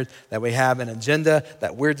something weird, that we have an agenda,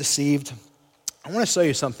 that we're deceived. I want to show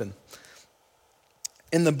you something.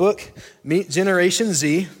 In the book, Meet Generation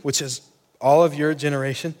Z, which is all of your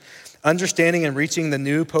generation, Understanding and Reaching the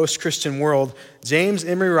New Post-Christian World, James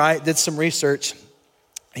Emery Wright did some research.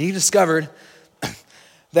 He discovered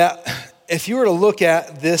that if you were to look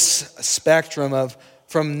at this spectrum of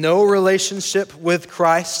from no relationship with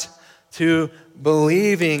Christ to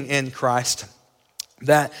believing in Christ,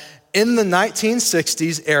 that in the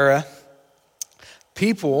 1960s era,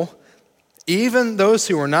 people, even those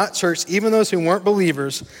who were not church, even those who weren't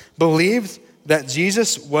believers, believed that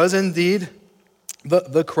Jesus was indeed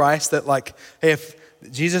the Christ, that like, hey, if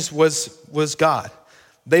Jesus was God.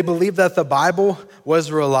 They believed that the Bible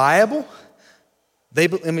was reliable.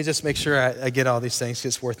 Let me just make sure I get all these things,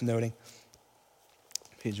 it's worth noting.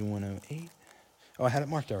 Page 108. Oh, I had it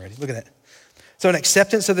marked already. Look at that. So an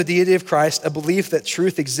acceptance of the deity of Christ, a belief that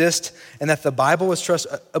truth exists and that the Bible is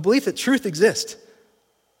trusted, a belief that truth exists.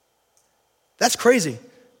 That's crazy.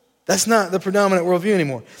 That's not the predominant worldview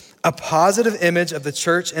anymore. A positive image of the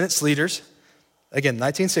church and its leaders. Again,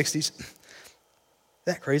 1960s. Isn't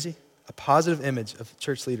that crazy? A positive image of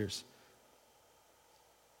church leaders.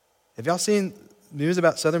 Have y'all seen news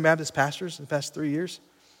about Southern Baptist pastors in the past 3 years?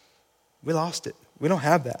 We lost it. We don't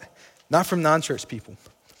have that. Not from non-church people.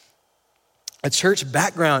 A church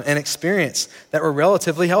background and experience that were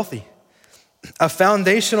relatively healthy. A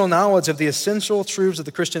foundational knowledge of the essential truths of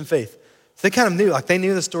the Christian faith. So they kind of knew, like they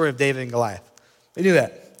knew the story of David and Goliath. They knew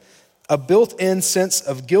that. A built-in sense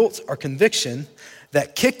of guilt or conviction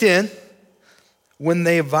that kicked in when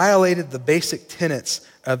they violated the basic tenets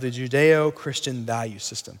of the Judeo-Christian value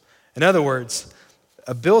system. In other words,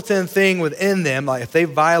 a built-in thing within them, like if they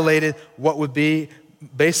violated what would be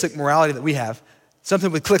basic morality that we have,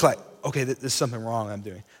 something would click like, okay, there's something wrong I'm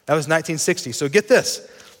doing. That was 1960. So get this.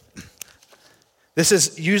 This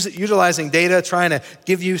is utilizing data, trying to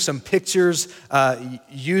give you some pictures,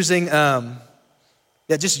 using a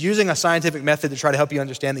scientific method to try to help you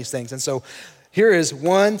understand these things. And so here is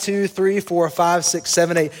 1, 2, 3, 4, 5, 6,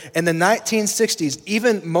 7, 8. In the 1960s,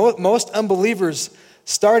 even most unbelievers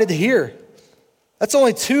started here. That's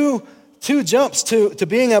only two jumps to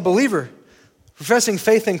being a believer, professing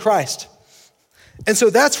faith in Christ. And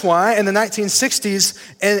so that's why in the 1960s,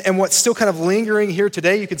 and what's still kind of lingering here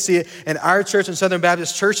today, you can see it in our church and Southern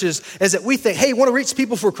Baptist churches, is that we think, hey, want to reach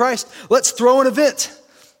people for Christ? Let's throw an event.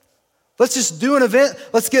 Let's just do an event.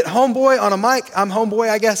 Let's get homeboy on a mic. I'm homeboy,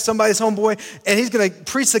 I guess. Somebody's homeboy. And he's going to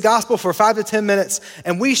preach the gospel for 5 to 10 minutes.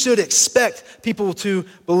 And we should expect people to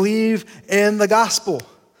believe in the gospel.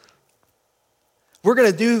 We're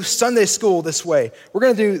going to do Sunday school this way. We're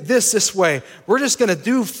going to do this way. We're just going to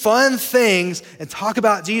do fun things and talk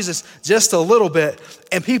about Jesus just a little bit.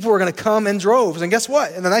 And people were going to come in droves. And guess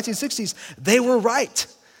what? In the 1960s, they were right.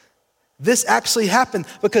 This actually happened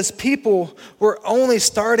because people were only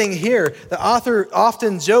starting here. The author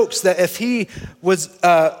often jokes that if he was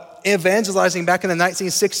evangelizing back in the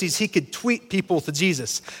 1960s, he could tweet people to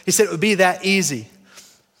Jesus. He said it would be that easy.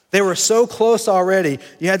 They were so close already,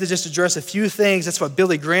 you had to just address a few things. That's why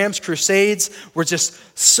Billy Graham's crusades were just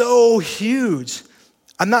so huge.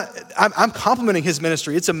 I'm complimenting his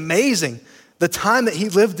ministry. It's amazing the time that he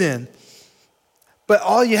lived in. But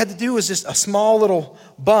all you had to do was just a small little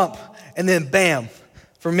bump, and then bam,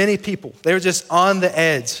 for many people. They were just on the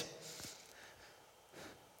edge.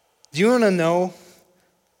 Do you want to know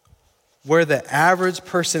where the average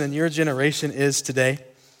person in your generation is today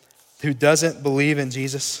who doesn't believe in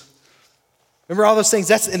Jesus? Remember all those things?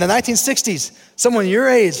 That's in the 1960s. Someone your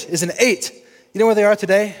age is an 8. You know where they are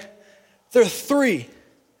today? They're 3.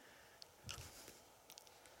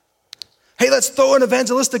 Hey, let's throw an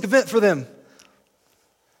evangelistic event for them.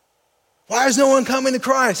 Why is no one coming to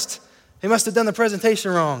Christ? He must have done the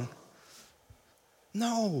presentation wrong.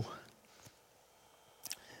 No.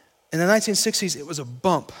 In the 1960s, it was a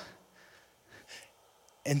bump.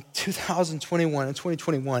 In 2021 and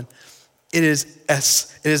 2021, it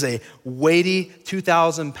is a weighty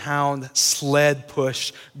 2,000-pound sled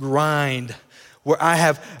push grind where I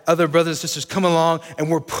have other brothers and sisters come along and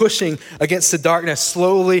we're pushing against the darkness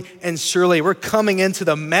slowly and surely. We're coming into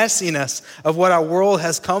the messiness of what our world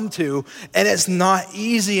has come to, and it's not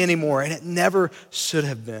easy anymore, and it never should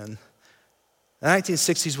have been. The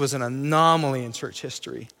 1960s was an anomaly in church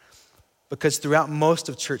history because throughout most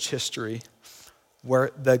of church history,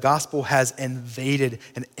 where the gospel has invaded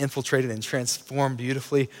and infiltrated and transformed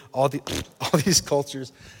beautifully all these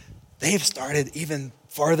cultures, they've started even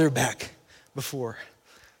farther back before.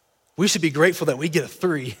 We should be grateful that we get a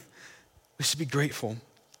 3. We should be grateful.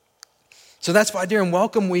 So that's why during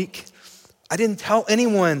Welcome Week, I didn't tell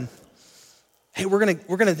anyone, hey, we're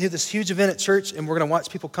gonna do this huge event at church and we're gonna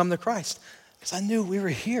watch people come to Christ. Because I knew we were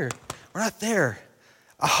here. We're not there.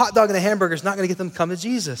 A hot dog and a hamburger is not gonna get them to come to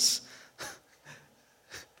Jesus.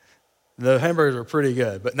 The hamburgers were pretty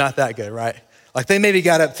good, but not that good, right? Like they maybe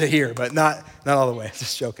got up to here, but not all the way.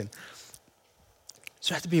 Just joking.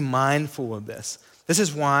 So you have to be mindful of this. This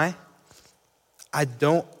is why I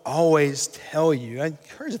don't always tell you. I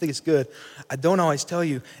encourage you, I think it's good. I don't always tell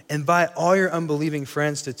you, invite all your unbelieving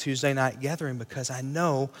friends to Tuesday night gathering because I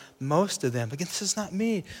know most of them. Again, this is not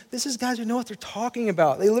me. This is guys who know what they're talking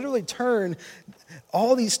about. They literally turn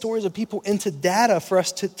all these stories of people into data for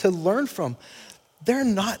us to learn from. They're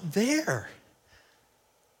not there.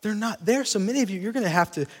 They're not there. So many of you, you're going to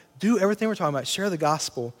have to do everything we're talking about. Share the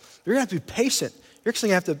gospel. You're going to have to be patient. You're actually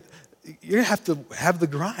going to have to have the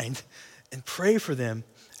grind and pray for them.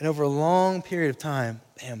 And over a long period of time,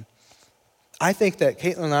 I think that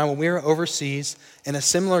Caitlin and I, when we were overseas in a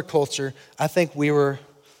similar culture, I think we were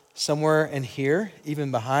somewhere in here,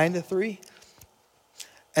 even behind the 3.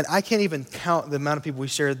 And I can't even count the amount of people we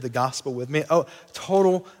shared the gospel with.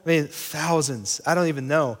 Total, thousands. I don't even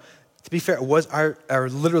know. To be fair, it was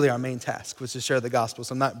literally our main task was to share the gospel.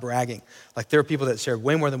 So I'm not bragging. Like there are people that shared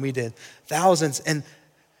way more than we did. Thousands. And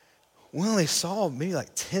we only saw maybe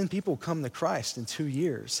like 10 people come to Christ in 2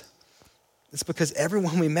 years. It's because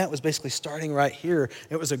everyone we met was basically starting right here.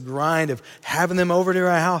 It was a grind of having them over to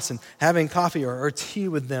our house and having coffee or tea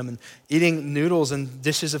with them and eating noodles and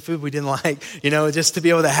dishes of food we didn't like, just to be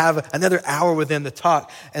able to have another hour with them to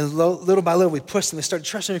talk. And little by little, we pushed them. They started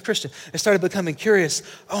trusting in Christian. They started becoming curious.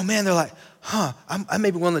 Oh man, they're like, I may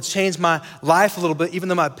be willing to change my life a little bit, even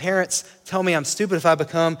though my parents tell me I'm stupid if I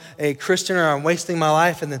become a Christian or I'm wasting my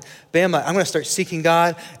life. And then, bam, I'm going to start seeking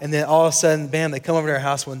God. And then all of a sudden, bam, they come over to our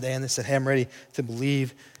house one day and they said, hey, I'm ready to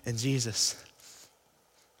believe in Jesus.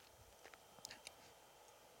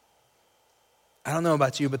 I don't know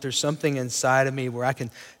about you, but there's something inside of me where I can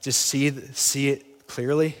just see it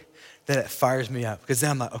clearly that it fires me up. Because then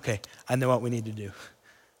I'm like, okay, I know what we need to do.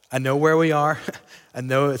 I know where we are. I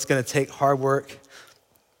know it's going to take hard work.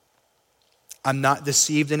 I'm not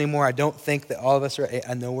deceived anymore. I don't think that all of us are.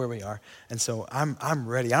 I know where we are. And so I'm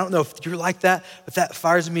ready. I don't know if you're like that, but that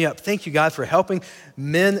fires me up. Thank you, God, for helping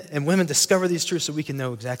men and women discover these truths so we can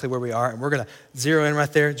know exactly where we are. And we're going to zero in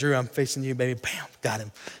right there. Drew, I'm facing you, baby. Bam, got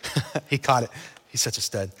him. He caught it. He's such a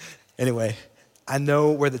stud. Anyway, I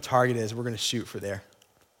know where the target is. We're going to shoot for there.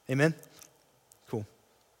 Amen? Cool.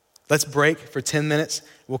 Let's break for 10 minutes.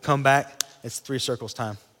 We'll come back. It's 3 circles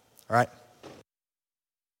time. All right?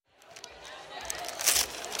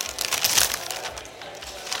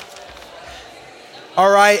 All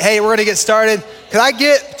right, hey, we're gonna get started. Can I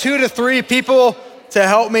get 2 to 3 people to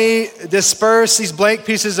help me disperse these blank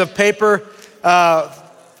pieces of paper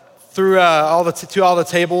through all the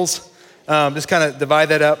tables? Just kind of divide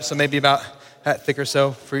that up, so maybe about that thick or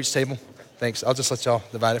so for each table. Thanks, I'll just let y'all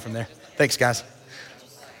divide it from there. Thanks, guys.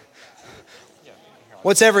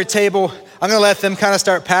 What's every table? I'm gonna let them kind of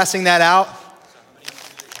start passing that out.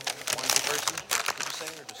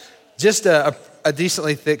 Just a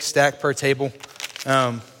decently thick stack per table.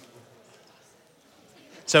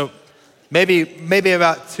 So maybe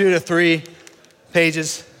about 2 to 3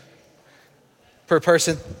 pages per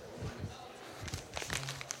person.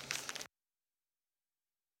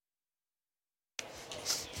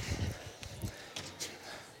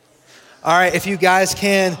 All right, if you guys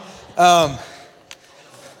can, I'm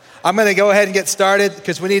going to go ahead and get started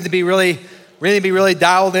because we need to be really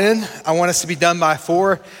dialed in. I want us to be done by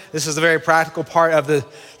 4. This is a very practical part of the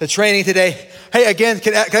training today. Hey, again,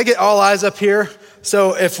 can I get all eyes up here?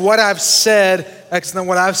 So if what I've said,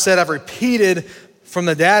 I've repeated from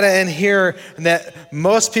the data in here, and that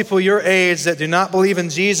most people your age that do not believe in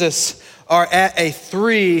Jesus are at a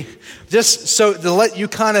 3, just so to let you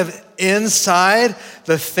kind of inside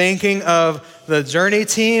the thinking of the journey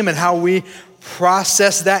team and how we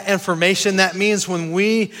process that information. That means when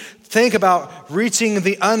we think about reaching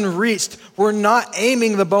the unreached, we're not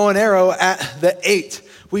aiming the bow and arrow at the 8.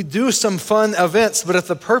 We do some fun events, but if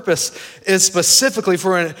the purpose is specifically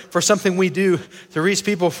for something we do to reach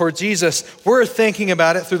people for Jesus, we're thinking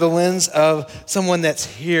about it through the lens of someone that's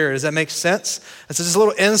here. Does that make sense? And so just a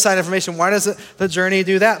little inside information. Why doesn't the journey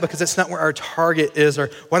do that? Because it's not where our target is. Or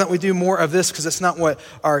why don't we do more of this? Because it's not what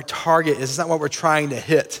our target is. It's not what we're trying to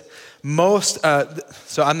hit.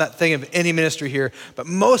 So I'm not thinking of any ministry here, but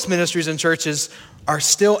most ministries and churches are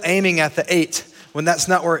still aiming at the 8 when that's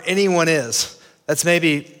not where anyone is. That's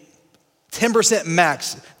maybe 10%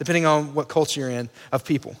 max, depending on what culture you're in, of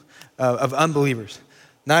people, of unbelievers.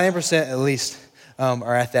 90% at least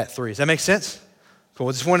are at that 3. Does that make sense?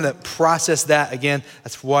 Cool. Just wanted to process that again.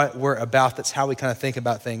 That's what we're about. That's how we kind of think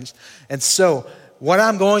about things. And so what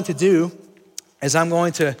I'm going to do is I'm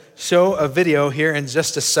going to show a video here in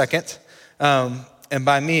just a second. And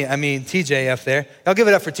by me, I mean TJ up there. Y'all give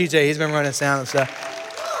it up for TJ. He's been running sound and stuff.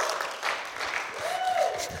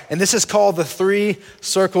 And this is called the 3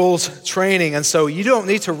 circles training. And so you don't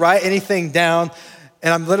need to write anything down.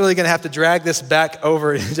 And I'm literally going to have to drag this back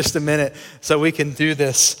over in just a minute so we can do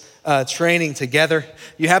this training together.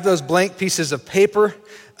 You have those blank pieces of paper.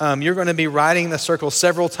 You're going to be writing the circle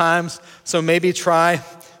several times. So maybe try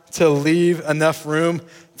to leave enough room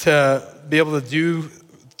to be able to do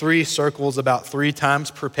 3 circles about 3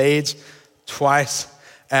 times per page, twice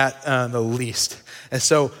at the least. And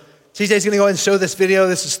so TJ's going to go ahead and show this video.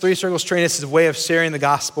 This is 3 circles training. This is a way of sharing the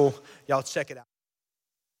gospel. Y'all check it out.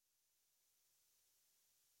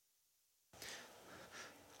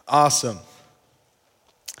 Awesome.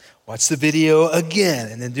 Watch the video again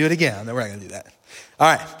and then do it again. No, we're not going to do that.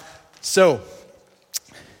 All right. So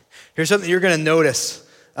here's something you're going to notice.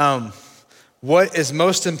 What is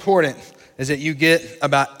most important is that you get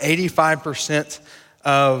about 85%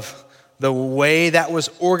 of the way that was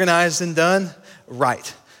organized and done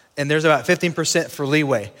right. And there's about 15% for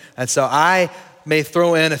leeway. And so I may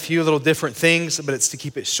throw in a few little different things, but it's to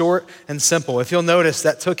keep it short and simple. If you'll notice,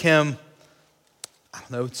 that took him,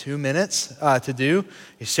 2 minutes to do.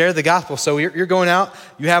 You share the gospel. So you're going out,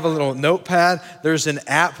 you have a little notepad. There's an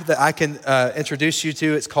app that I can introduce you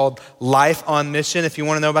to. It's called Life on Mission. If you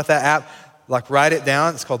want to know about that app, write it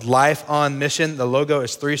down. It's called Life on Mission. The logo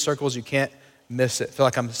is 3 circles. You can't miss it. I feel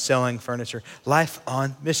like I'm selling furniture. Life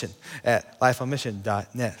on Mission at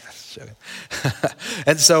lifeonmission.net.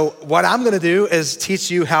 And so what I'm going to do is teach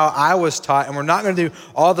you how I was taught, and we're not going to do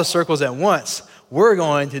all the circles at once. We're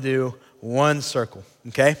going to do 1 circle,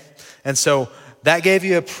 okay? And so that gave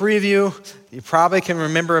you a preview. You probably can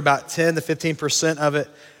remember about 10 to 15% of it.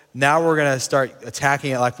 Now we're going to start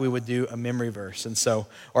attacking it like we would do a memory verse, and so,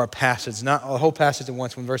 or a passage, not a whole passage at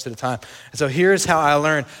once, 1 verse at a time. And so here's how I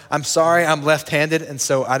learned. I'm sorry, I'm left-handed, and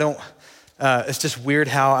so I don't, it's just weird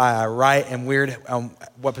how I write and weird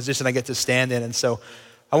what position I get to stand in. And so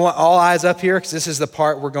I want all eyes up here because this is the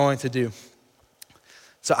part we're going to do.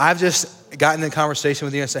 So I've just gotten in conversation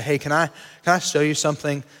with you and said, hey, can I show you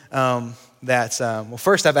something well,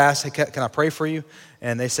 first I've asked, hey, can I pray for you?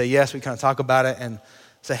 And they say yes. We kind of talk about it and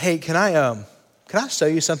say, hey, can I show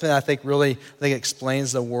you something that I think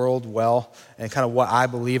explains the world well and kind of what I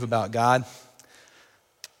believe about God?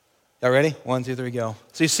 Y'all ready? 1, 2, 3, go.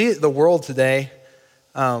 So you see the world today.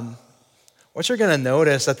 What you're going to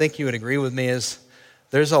notice, I think you would agree with me, is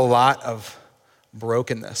there's a lot of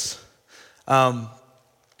brokenness.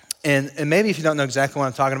 And maybe if you don't know exactly what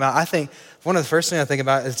I'm talking about, I think one of the first things I think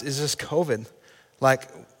about is just COVID. Like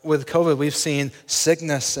with COVID, we've seen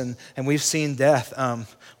sickness and we've seen death.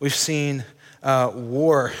 We've seen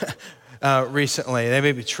war recently. They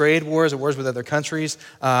may be trade wars or wars with other countries.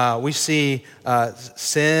 We see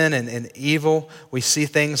sin and evil. We see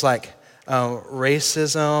things like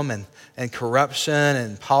racism and corruption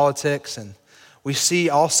and politics. And we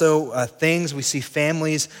see also we see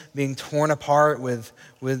families being torn apart with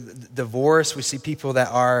divorce. We see people that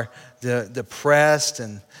are depressed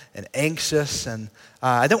and anxious. And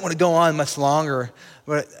I don't want to go on much longer,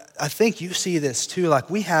 but I think you see this too. Like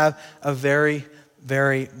we have a very,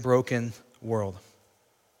 very broken world.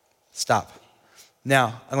 Stop.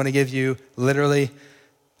 Now, I'm going to give you literally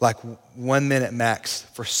like 1 minute max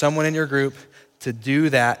for someone in your group to do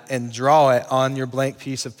that and draw it on your blank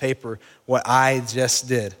piece of paper, what I just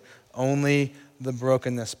did. Only the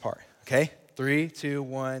brokenness part, okay? 3, 2,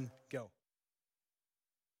 1, go.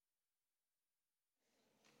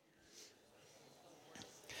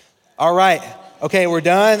 All right. Okay, we're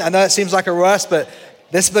done. I know it seems like a rush, but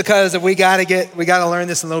this is because we got to learn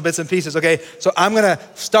this in little bits and pieces. Okay, so I'm going to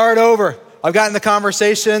start over. I've gotten the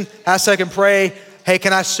conversation. # pray. Hey,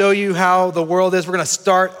 can I show you how the world is? We're going to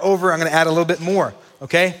start over. I'm going to add a little bit more.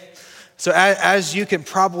 Okay, so as you can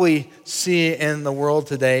probably see in the world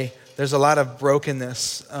today, there's a lot of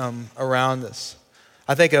brokenness around us.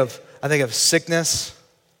 I think of sickness.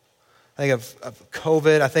 I think of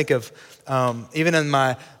COVID. I think of even in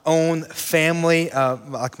my own family,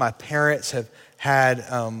 like my parents have had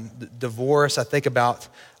divorce. I think about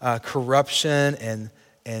corruption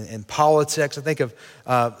and politics. I think of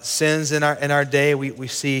sins in our day. We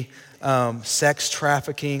see sex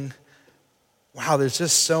trafficking. Wow, there's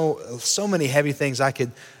just so many heavy things I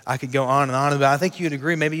could go on and on about. I think you'd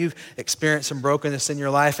agree. Maybe you've experienced some brokenness in your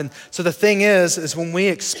life. And so the thing is when we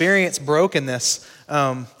experience brokenness,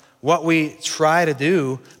 what we try to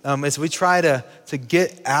do is we try to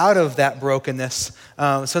get out of that brokenness,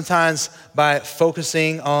 sometimes by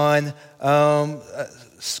focusing on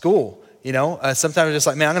school. You know, sometimes we're just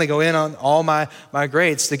like, man, I'm going to go in on all my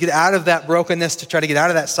grades. To get out of that brokenness, to try to get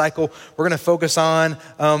out of that cycle, we're going to focus on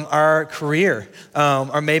our career,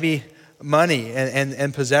 or maybe money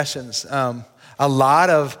and possessions. A lot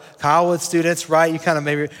of college students, right?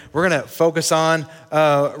 We're going to focus on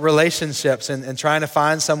relationships and trying to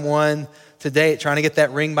find someone to date, trying to get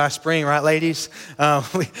that ring by spring, right, ladies?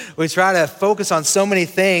 We try to focus on so many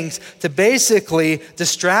things to basically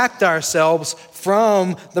distract ourselves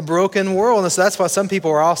from the broken world. And so that's why some people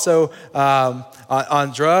are also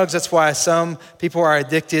on drugs. That's why some people are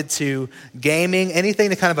addicted to gaming, anything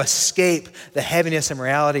to kind of escape the heaviness and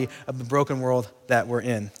reality of the broken world that we're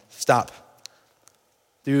in. Stop.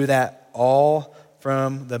 Do that all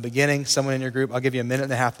from the beginning. Someone in your group, I'll give you 1.5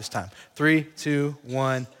 minutes this time. 3, 2,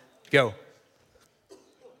 1, go.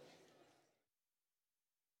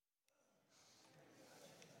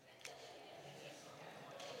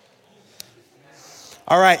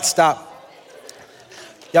 All right, stop.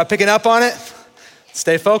 Y'all picking up on it?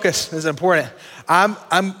 Stay focused. This is important. I'm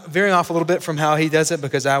veering off a little bit from how he does it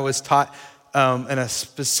because I was taught in a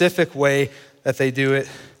specific way that they do it.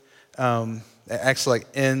 Actually,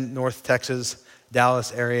 like in North Texas,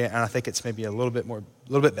 Dallas area, and I think it's maybe a little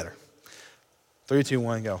bit better. 3, 2,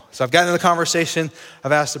 1, go. So I've gotten into the conversation.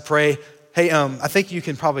 I've asked to pray. Hey, I think you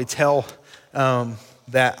can probably tell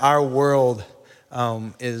that our world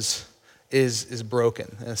is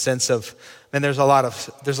broken in a sense of, man, there's a lot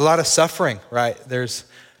of suffering, right?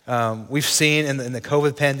 We've seen in the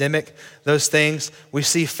COVID pandemic those things. We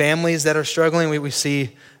see families that are struggling. We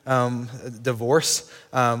see divorce.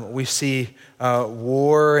 We see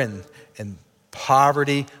war and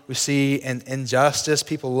poverty. We see injustice,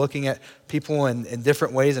 people looking at people in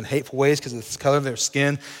different ways and hateful ways because of the color of their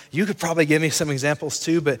skin. You could probably give me some examples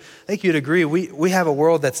too, but I think you'd agree we have a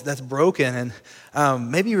world that's broken.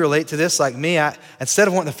 And maybe you relate to this like me. Instead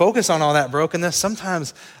of wanting to focus on all that brokenness,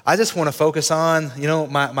 sometimes I just want to focus on,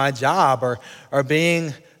 my job or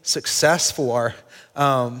being successful or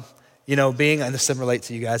being, and this doesn't relate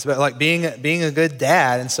to you guys, but like being a good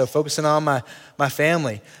dad. And so focusing on my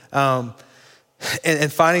family.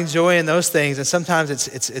 And finding joy in those things, and sometimes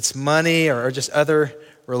it's money or just other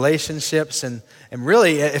relationships, and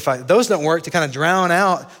really, if those don't work, to kind of drown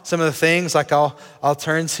out some of the things, like I'll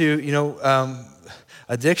turn to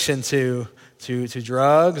addiction to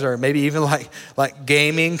drugs, or maybe even like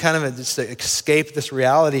gaming, kind of just to escape this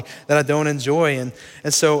reality that I don't enjoy, and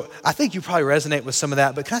so I think you probably resonate with some of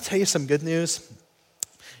that. But can I tell you some good news?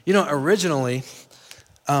 Originally,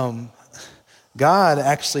 God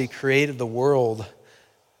actually created the world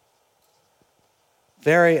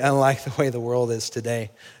very unlike the way the world is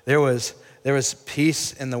today. There was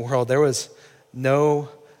peace in the world. There was no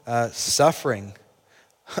suffering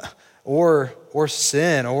or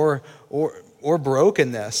sin or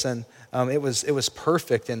brokenness, and it was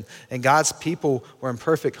perfect. And God's people were in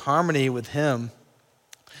perfect harmony with Him.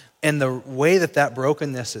 And the way that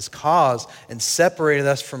brokenness is caused and separated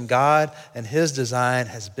us from God and His design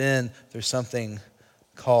has been through something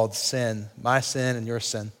called sin. My sin and your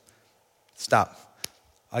sin. Stop.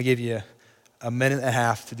 I'll give you a minute and a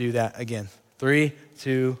half to do that again. 3,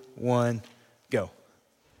 2, 1, go.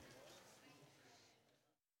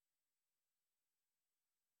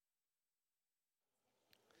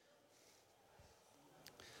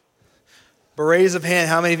 By raise of hand,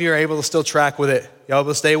 how many of you are able to still track with it? Y'all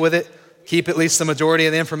able to stay with it? Keep at least the majority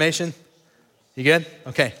of the information? You good?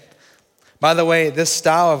 Okay. By the way, this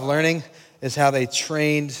style of learning is how they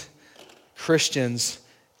trained Christians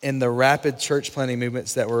in the rapid church planting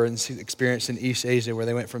movements that were experienced in East Asia, where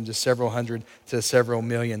they went from just several hundred to several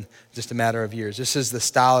million in just a matter of years. This is the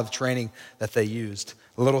style of training that they used.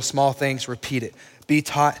 Little small things, repeat it. Be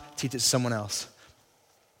taught, teach it to someone else.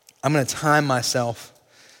 I'm going to time myself,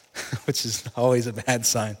 which is always a bad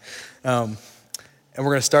sign. And we're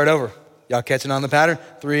going to start over. Y'all catching on the pattern?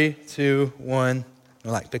 3, 2, 1.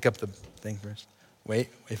 Pick up the thing first. Wait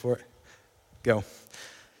for it. Go.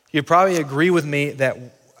 You'd probably agree with me that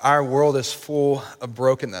our world is full of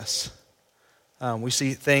brokenness. We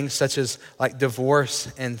see things such as like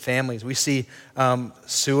divorce in families. We see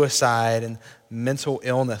suicide and mental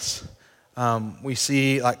illness. We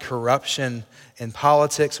see like corruption in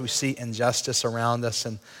politics. We see injustice around us.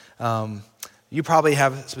 And you probably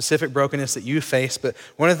have specific brokenness that you face, but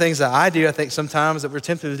one of the things that I do, I think sometimes that we're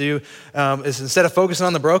tempted to do is instead of focusing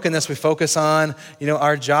on the brokenness, we focus on,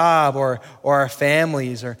 our job or our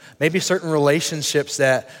families or maybe certain relationships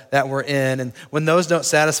that we're in. And when those don't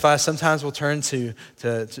satisfy, sometimes we'll turn to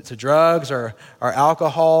drugs or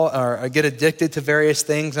alcohol or get addicted to various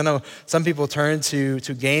things. I know some people turn to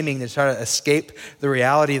gaming to try to escape the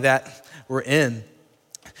reality that we're in.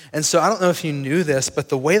 And so I don't know if you knew this, but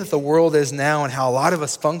the way that the world is now and how a lot of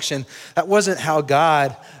us function, that wasn't how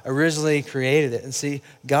God originally created it. And see,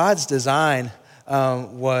 God's design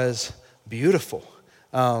was beautiful.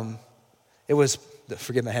 It was,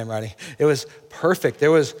 forgive my handwriting, it was perfect.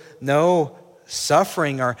 There was no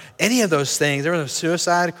suffering or any of those things. There was no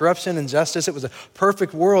suicide, corruption, injustice. It was a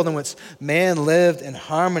perfect world in which man lived in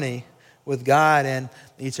harmony with God and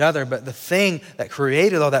each other. But the thing that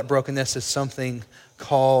created all that brokenness is something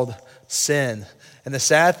called sin. And the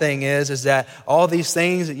sad thing is that all these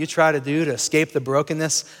things that you try to do to escape the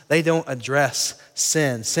brokenness, they don't address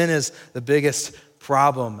sin. Sin is the biggest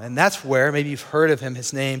problem. And that's where, maybe you've heard of him,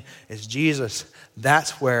 his name is Jesus.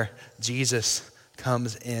 That's where Jesus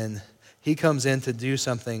comes in. He comes in to do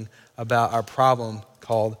something about our problem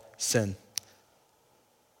called sin.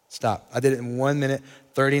 Stop. I did it in 1 minute,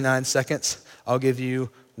 39 seconds. I'll give you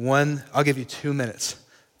 2 minutes.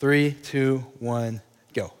 3, 2, 1,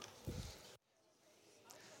 go.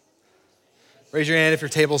 Raise your hand if your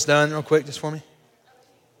table's done real quick, just for me.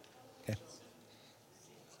 Okay.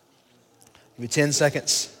 Give you 10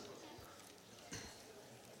 seconds.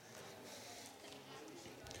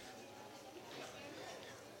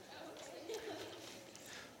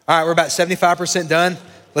 All right, we're about 75% done.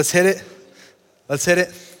 Let's hit it.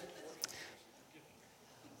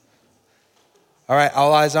 All right,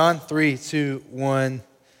 all eyes on. 3, 2, 1,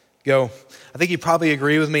 go. I think you probably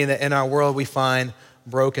agree with me that in our world we find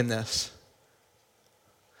brokenness.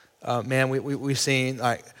 We've seen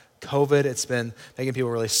like COVID. It's been making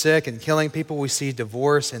people really sick and killing people. We see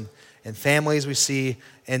divorce and families. We see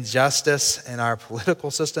injustice in our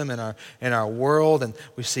political system, in our world, and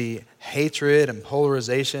we see hatred and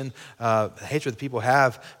polarization, hatred that people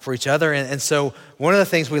have for each other. And so one of the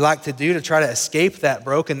things we like to do to try to escape that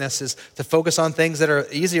brokenness is to focus on things that are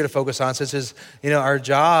easier to focus on, such as our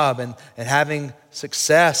job and having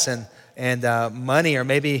success and money, or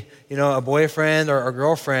maybe a boyfriend or a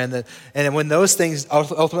girlfriend. And when those things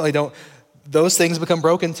ultimately don't, those things become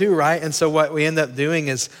broken too, right? And so what we end up doing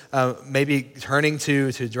is maybe turning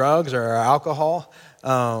to drugs or alcohol,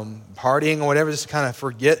 partying or whatever, just to kind of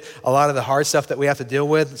forget a lot of the hard stuff that we have to deal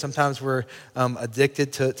with. Sometimes we're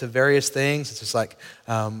addicted to various things. It's just like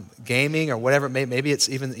gaming or whatever. Maybe it's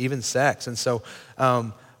even sex. And so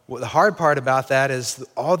the hard part about that is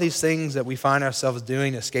all these things that we find ourselves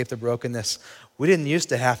doing to escape the brokenness. We didn't used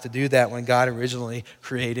to have to do that when God originally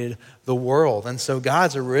created the world. And so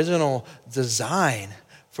God's original design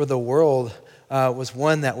for the world was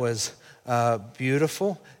one that was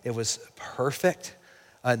beautiful. It was perfect.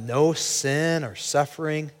 No sin or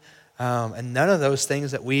suffering. And none of those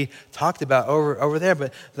things that we talked about over there.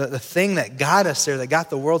 But the thing that got us there, that got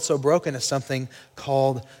the world so broken, is something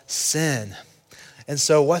called sin. And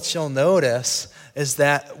so what you'll notice is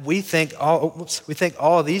that we think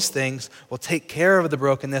all of these things will take care of the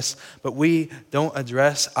brokenness, but we don't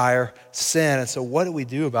address our sin. And so what do we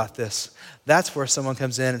do about this? That's where someone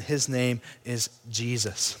comes in, and his name is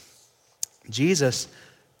Jesus. Jesus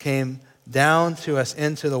came down to us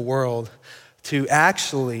into the world to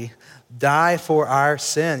actually die for our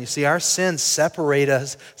sin. You see, our sin separated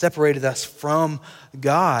us from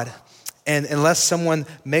God. And unless someone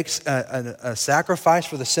makes a sacrifice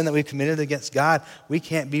for the sin that we've committed against God, we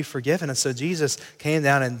can't be forgiven. And so Jesus came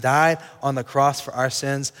down and died on the cross for our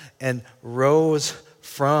sins and rose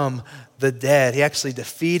from the dead. He actually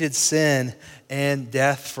defeated sin and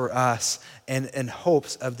death for us in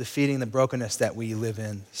hopes of defeating the brokenness that we live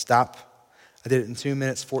in. Stop. I did it in 2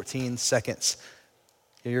 minutes, 14 seconds.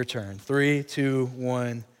 Your turn. 3, 2,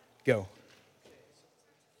 1, go.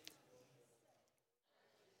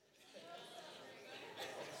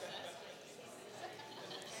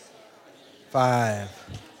 5,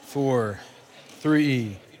 4,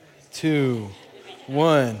 3, 2,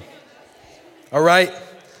 1. All right.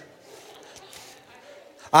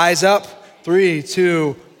 Eyes up. 3,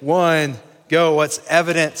 2, 1, go. What's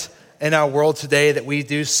evident in our world today that we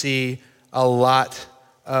do see a lot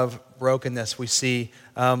of brokenness. We see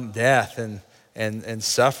death and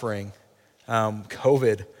suffering,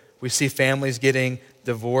 COVID. We see families getting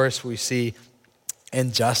divorced. We see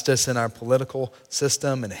injustice in our political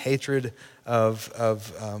system and hatred of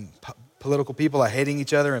political people are hating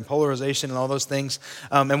each other and polarization and all those things.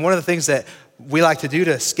 And one of the things that we like to do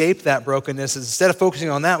to escape that brokenness is instead of focusing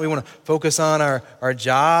on that, we want to focus on our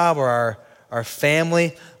job or our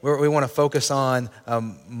family. We want to focus on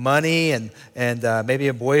money and maybe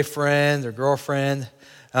a boyfriend or girlfriend.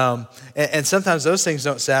 And sometimes those things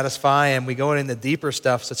don't satisfy, and we go into deeper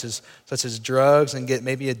stuff such as drugs and get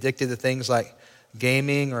maybe addicted to things like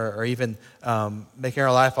gaming or even making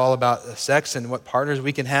our life all about sex and what partners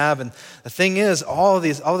we can have. And the thing is, all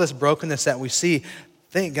this brokenness that we see,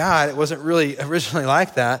 thank God it wasn't really originally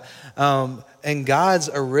like that. In God's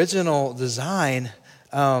original design,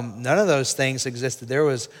 none of those things existed. There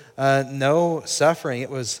was no suffering. It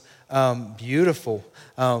was beautiful.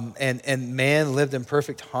 And man lived in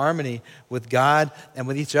perfect harmony with God and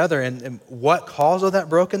with each other. And what caused all that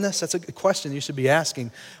brokenness? That's a good question you should be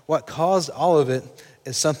asking. What caused all of it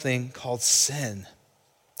is something called sin.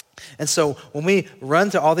 And so when we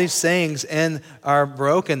run to all these things in our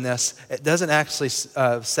brokenness, it doesn't actually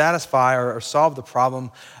satisfy or solve the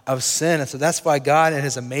problem of sin. And so that's why God, in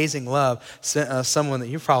his amazing love, sent us someone that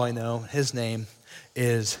you probably know. His name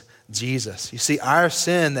is Jesus. You see, our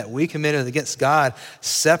sin that we committed against God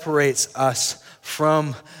separates us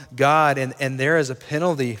from God, and there is a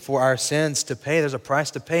penalty for our sins to pay. There's a price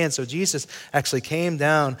to pay, and so Jesus actually came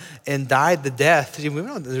down and died the death. We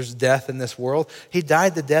know there's death in this world. He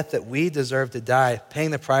died the death that we deserve to die, paying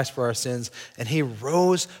the price for our sins, and he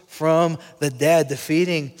rose from the dead,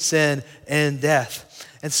 defeating sin and death.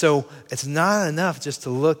 And so it's not enough just to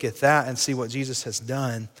look at that and see what Jesus has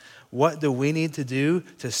done. What do we need to do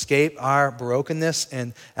to escape our brokenness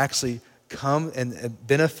and actually come and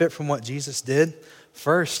benefit from what Jesus did?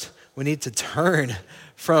 First, we need to turn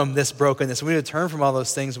from this brokenness. We need to turn from all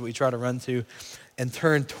those things that we try to run to and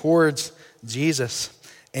turn towards Jesus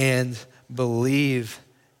and believe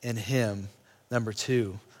in him. Number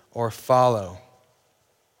 2, or follow.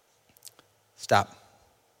 Stop.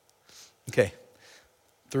 Okay.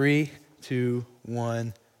 3, 2,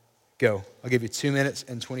 1. Go. I'll give you 2 minutes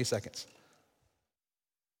and 20 seconds.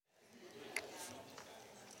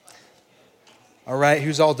 All right,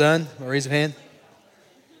 who's all done? Raise your hand.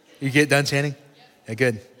 You get done chanting? Yeah,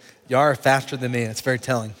 good. Y'all are faster than me. That's very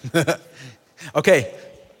telling. Okay,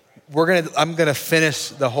 I'm gonna finish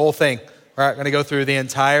the whole thing. All right, I'm gonna go through the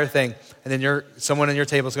entire thing, and then someone in your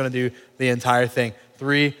table is gonna do the entire thing.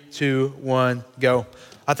 3, 2, 1, go.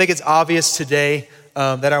 I think it's obvious today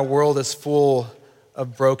that our world is full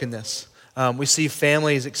of brokenness. We see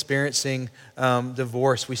families experiencing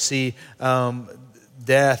divorce. We see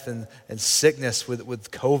death and sickness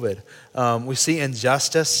with COVID. We see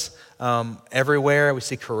injustice everywhere. We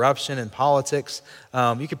see corruption in politics.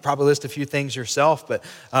 You could probably list a few things yourself, but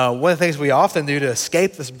one of the things we often do to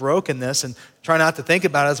escape this brokenness and try not to think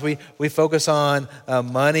about it is we focus on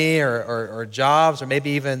money or jobs or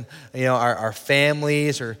maybe even our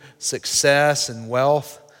families or success and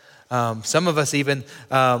wealth. Some of us even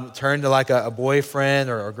turn to like a boyfriend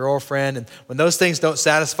or a girlfriend. And when those things don't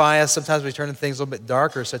satisfy us, sometimes we turn to things a little bit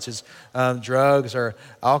darker, such as drugs or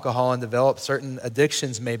alcohol, and develop certain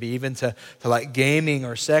addictions, maybe even to like gaming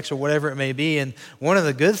or sex or whatever it may be. And one of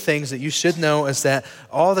the good things that you should know is that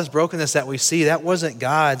all this brokenness that we see, that wasn't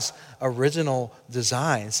God's original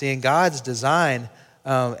design. See, in God's design,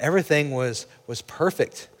 everything was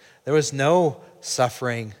perfect. There was no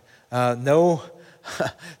suffering, no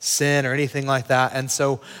sin or anything like that. And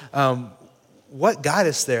so what got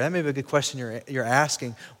us there? That may be a good question you're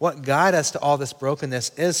asking. What got us to all this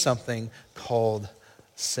brokenness is something called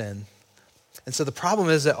sin. And so the problem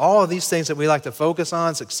is that all of these things that we like to focus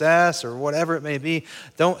on, success or whatever it may be,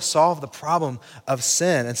 don't solve the problem of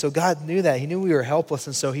sin. And so God knew that. He knew we were helpless,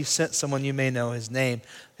 and so he sent someone. You may know his name.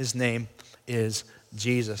 His name is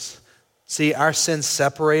Jesus. See, our sins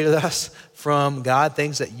separated us from God,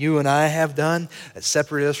 things that you and I have done that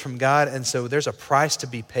separated us from God. And so there's a price to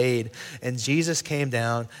be paid. And Jesus came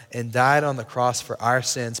down and died on the cross for our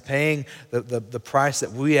sins, paying the price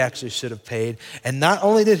that we actually should have paid. And not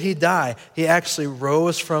only did he die, he actually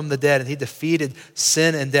rose from the dead, and he defeated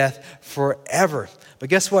sin and death forever. But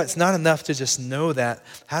guess what? It's not enough to just know that.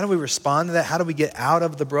 How do we respond to that? How do we get out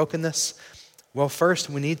of the brokenness? Well, first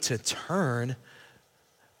we need to turn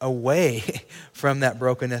away from that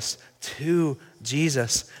brokenness to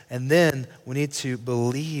Jesus. And then we need to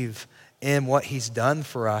believe in what he's done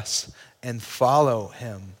for us and follow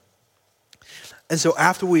him. And so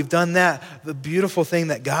after we've done that, the beautiful thing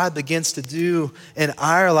that God begins to do in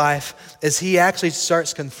our life is he actually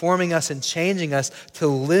starts conforming us and changing us to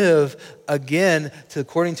live again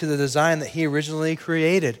according to the design that he originally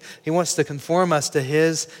created. He wants to conform us to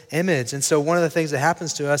his image. And so one of the things that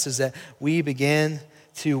happens to us is that we begin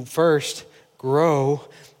to first grow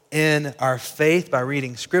in our faith by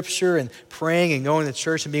reading scripture and praying and going to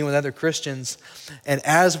church and being with other Christians. And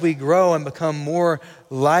as we grow and become more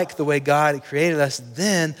like the way God created us,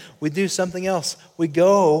 then we do something else. We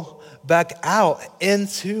go back out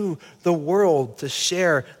into the world to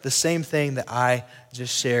share the same thing that I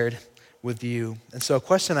just shared with you. And so a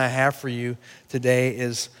question I have for you today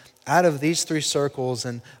is, out of these three circles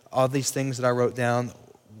and all these things that I wrote down,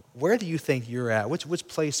 where do you think you're at? Which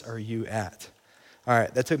place are you at? All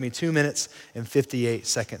right, that took me 2 minutes and 58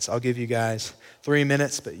 seconds. I'll give you guys 3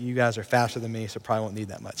 minutes, but you guys are faster than me, so probably won't need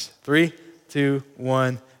that much. 3, 2,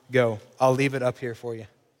 1, go. I'll leave it up here for you.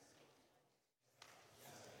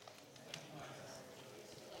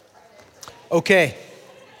 Okay.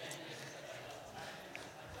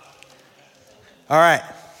 All right.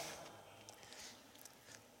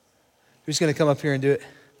 Who's going to come up here and do it?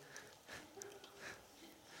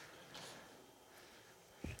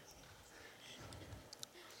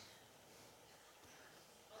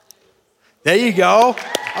 There you go.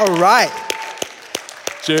 All right.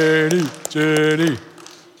 Jenny. Did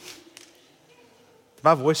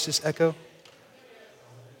my voice just echo?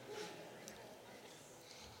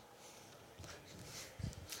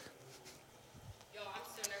 Yo, I'm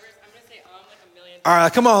so nervous. I'm going to say like a million times. All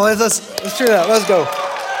right, come on. Let's try it out. Let's go.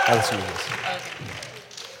 Let's do this.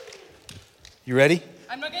 You ready?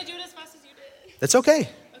 I'm not going to do it as fast as you did. That's okay.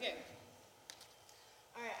 Okay.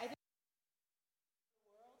 All right. I think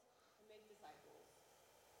the world to make disciples.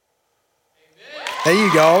 Amen. There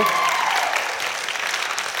you go.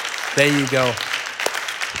 There you go.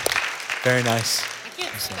 Very nice. I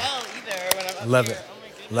can't spell either when I'm up Love here. it. Oh my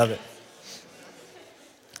goodness. Love it.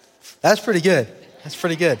 That's pretty good. That's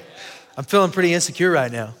pretty good. I'm feeling pretty insecure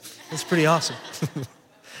right now. That's pretty awesome.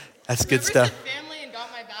 That's good stuff. Whoever said family and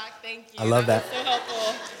got my back, thank you. I love that. Was so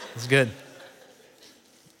helpful. That's good.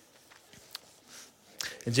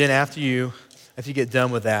 And Jen, after you get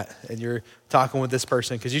done with that and you're talking with this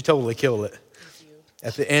person, because you totally killed it. Thank you.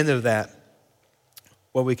 At the end of that,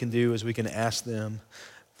 what we can do is we can ask them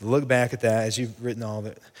to look back at that as you've written all of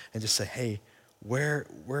it and just say, hey, where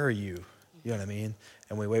are you? You know what I mean?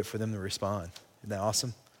 And we wait for them to respond. Isn't that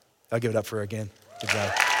awesome? I'll give it up for her again. Good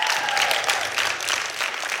job.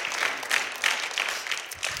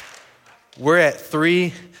 We're at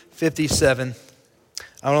 3:57.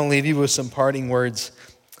 I want to leave you with some parting words.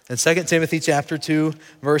 In 2 Timothy chapter 2,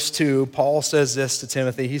 verse 2, Paul says this to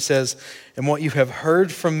Timothy. He says, "And what you have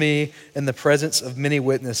heard from me in the presence of many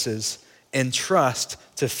witnesses, entrust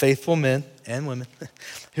to faithful men and women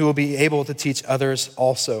who will be able to teach others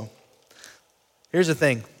also." Here's the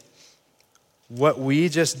thing. What we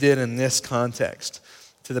just did in this context,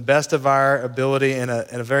 to the best of our ability in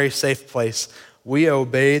a very safe place, we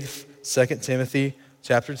obeyed 2 Timothy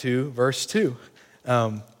chapter 2, verse 2.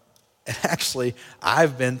 And actually,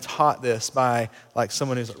 I've been taught this by like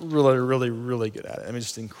someone who's really, really, really good at it. I mean,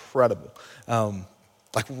 just incredible.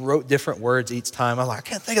 Like wrote different words each time. I'm like, I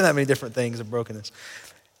can't think of that many different things of brokenness.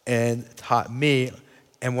 And taught me,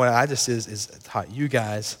 and what I just is taught you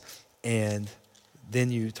guys, and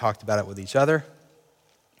then you talked about it with each other.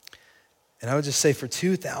 And I would just say for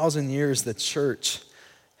 2,000 years, the church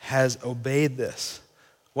has obeyed this.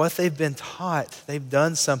 What they've been taught, they've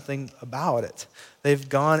done something about it. They've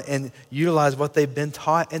gone and utilized what they've been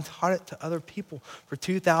taught and taught it to other people for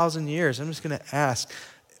 2,000 years. I'm just going to ask,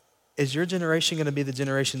 is your generation going to be the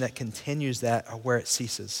generation that continues that or where it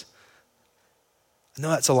ceases? I know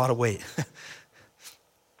that's a lot of weight.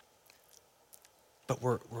 But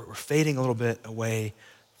we're fading a little bit away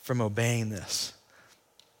from obeying this.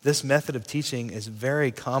 This method of teaching is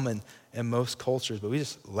very common in most cultures, but we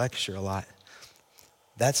just lecture a lot.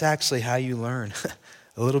 That's actually how you learn.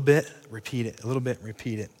 A little bit, repeat it. A little bit,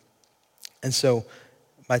 repeat it. And so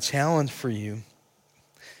my challenge for you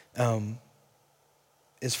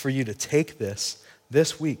is for you to take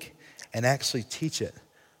this week and actually teach it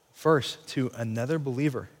first to another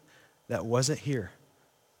believer that wasn't here.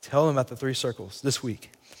 Tell them about the 3 circles this week.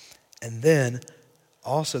 And then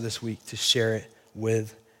also this week to share it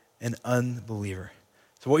with an unbeliever.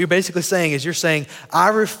 So what you're basically saying is you're saying, I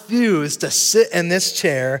refuse to sit in this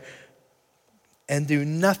chair and do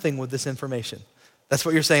nothing with this information. That's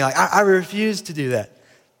what you're saying. Like, I refuse to do that.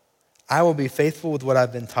 I will be faithful with what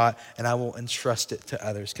I've been taught, and I will entrust it to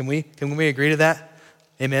others. Can we agree to that?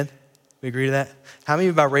 Amen? We agree to that? How many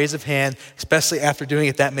of you, by raise of hand, especially after doing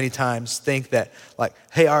it that many times, think that, like,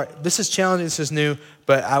 hey, this is challenging, this is new,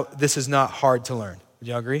 but this is not hard to learn? Would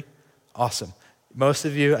y'all agree? Awesome. Most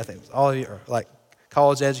of you, I think all of you are like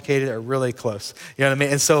college educated or really close. You know what I mean?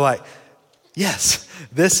 And so like, yes,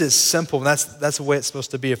 this is simple. And that's the way it's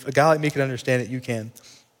supposed to be. If a guy like me can understand it, you can.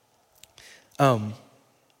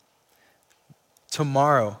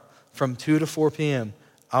 Tomorrow from 2 to 4 p.m.,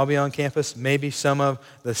 I'll be on campus. Maybe some of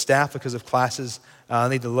the staff, because of classes, I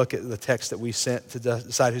need to look at the text that we sent to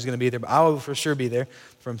decide who's going to be there. But I will for sure be there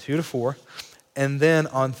from 2 to 4. And then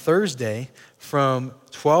on Thursday from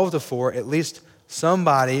 12 to 4, at least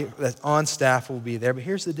somebody that's on staff will be there. But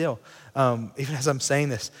here's the deal. Even as I'm saying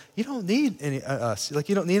this, you don't need us. Like,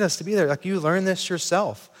 you don't need us to be there. Like, you learn this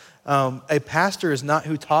yourself. A pastor is not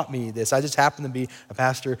who taught me this. I just happen to be a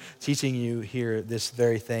pastor teaching you here this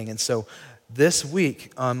very thing. And so this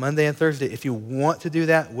week on Monday and Thursday, if you want to do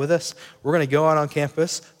that with us, we're going to go out on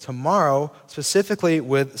campus tomorrow, specifically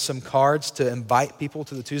with some cards to invite people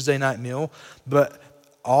to the Tuesday night meal, but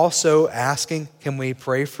also asking, can we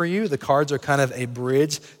pray for you? The cards are kind of a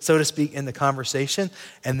bridge, so to speak, in the conversation,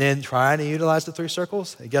 and then trying to utilize the 3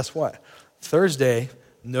 circles. And guess what? Thursday,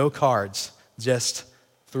 no cards, just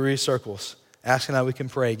 3 circles, asking how we can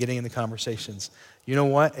pray, getting in the conversations. You know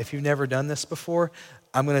what? If you've never done this before,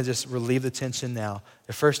 I'm going to just relieve the tension now.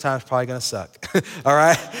 The first time is probably going to suck, all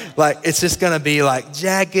right? Like, it's just going to be like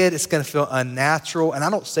jagged. It's going to feel unnatural. And I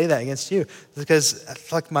don't say that against you because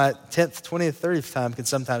it's like my 10th, 20th, 30th time can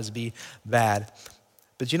sometimes be bad.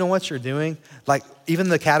 But you know what you're doing? Like, even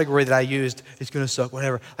the category that I used, it's going to suck,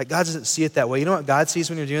 whatever. Like, God doesn't see it that way. You know what God sees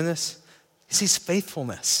when you're doing this? He sees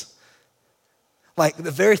faithfulness. Like,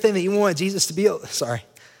 the very thing that you want Jesus to be able, the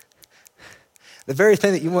very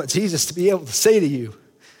thing that you want Jesus to be able to say to you,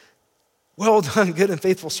 well done, good and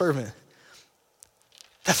faithful servant.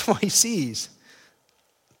 That's what he sees.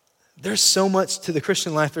 There's so much to the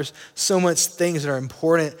Christian life. There's so much things that are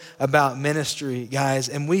important about ministry, guys,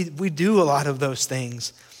 and we do a lot of those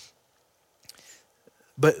things.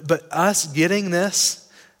 But us getting this,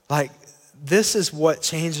 like, this is what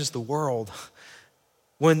changes the world.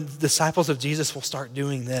 When disciples of Jesus will start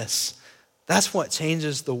doing this, that's what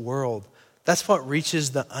changes the world. That's what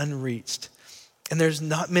reaches the unreached. And there's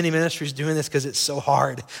not many ministries doing this because it's so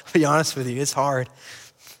hard. I'll be honest with you, it's hard.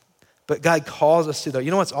 But God calls us to, though.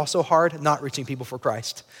 You know what's also hard? Not reaching people for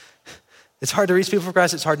Christ. It's hard to reach people for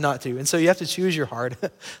Christ, it's hard not to. And so you have to choose your hard.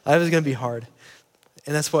 Life is going to be hard.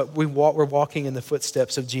 And that's what we're walking in the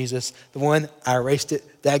footsteps of Jesus. The one, I erased it,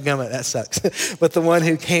 dadgummit, that sucks. But the one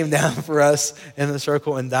who came down for us in the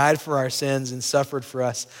circle and died for our sins and suffered for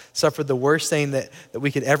us, suffered the worst thing that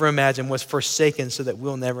we could ever imagine, was forsaken so that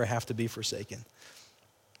we'll never have to be forsaken.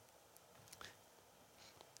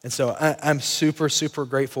 And so I'm super, super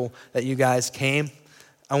grateful that you guys came.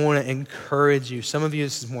 I want to encourage you. Some of you,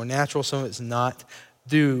 this is more natural, some of it's not.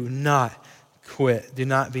 Do not quit. Do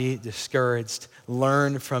not be discouraged.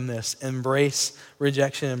 Learn from this. Embrace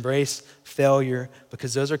rejection. Embrace failure,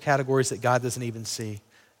 because those are categories that God doesn't even see.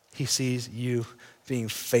 He sees you being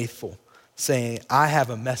faithful. saying, I have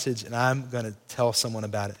a message and I'm going to tell someone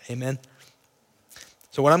about it. Amen?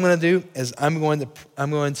 So what I'm going to do is I'm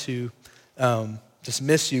going to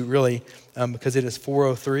dismiss you really because it is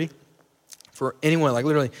 4:03. For anyone, like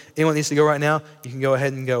literally anyone that needs to go right now, you can go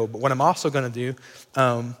ahead and go. But what I'm also going to do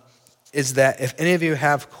is that if any of you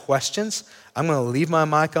have questions, I'm going to leave my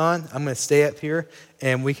mic on. I'm going to stay up here,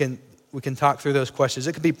 and we can talk through those questions.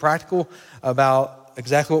 It could be practical about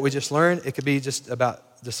exactly what we just learned. It could be just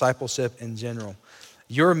about discipleship in general.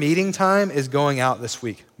 Your meeting time is going out this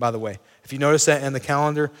week, by the way. If you notice that in the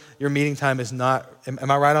calendar, your meeting time is not,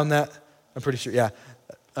 am I right on that? I'm pretty sure, yeah.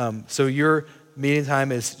 So your meeting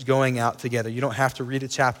time is going out together. You don't have to read a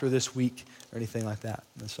chapter this week or anything like that.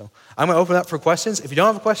 And so I'm going to open up for questions. If you don't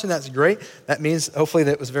have a question, that's great. That means hopefully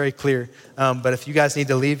that was very clear. But if you guys need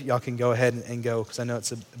to leave, y'all can go ahead and go because I know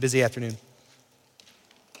it's a busy afternoon.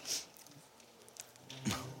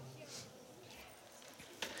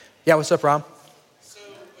 Yeah, what's up, Rob? So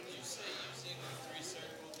when you say using the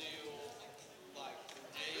 3-circle deal, like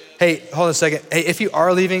Hey, hold on a second. Hey, if you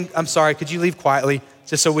are leaving, I'm sorry, could you leave quietly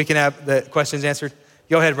just so we can have the questions answered?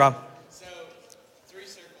 Go ahead, Rob. So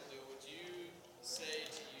 3-circle deal, would you say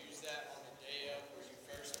to use that on the day of where you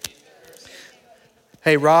first meet the person?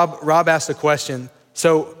 Hey, Rob asked a question.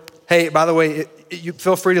 So, hey, by the way, you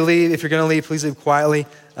feel free to leave. If you're going to leave, please leave quietly.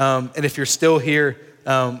 And if you're still here,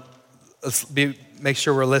 make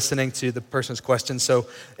sure we're listening to the person's question. So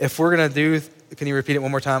if we're going to do, can you repeat it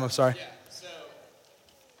one more time? I'm sorry. Yeah, so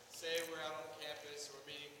say we're out on campus, we're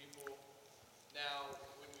meeting people. Now,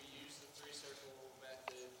 would we use the 3-circle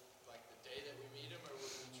method like the day that we meet them, or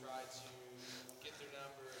would we try to get their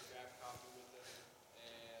number and grab coffee with them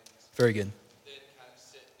and Very good. then kind of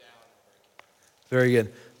sit down and break it? Very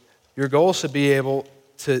good. Your goal should be able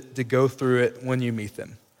to go through it when you meet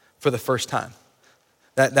them for the first time.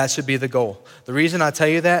 That should be the goal. The reason I tell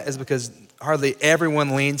you that is because hardly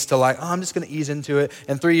everyone leans to like, oh, I'm just going to ease into it.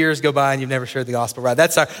 And 3 years go by and you've never shared the gospel, right?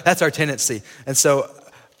 That's our tendency. And so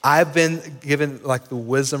I've been given like the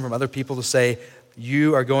wisdom from other people to say,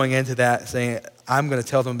 you are going into that saying, I'm going to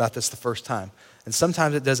tell them about this the first time. And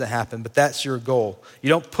sometimes it doesn't happen, but that's your goal. You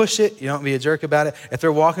don't push it. You don't be a jerk about it. If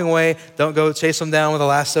they're walking away, don't go chase them down with a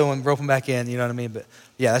lasso and rope them back in. You know what I mean? But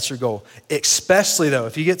yeah, that's your goal. Especially though,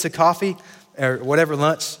 if you get to coffee or whatever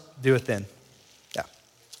lunch, do it then. Yeah,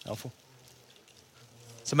 helpful.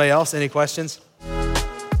 Somebody else, any questions?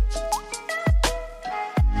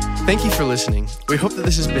 Thank you for listening. We hope that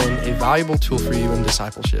this has been a valuable tool for you in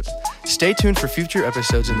discipleship. Stay tuned for future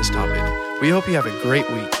episodes in this topic. We hope you have a great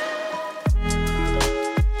week.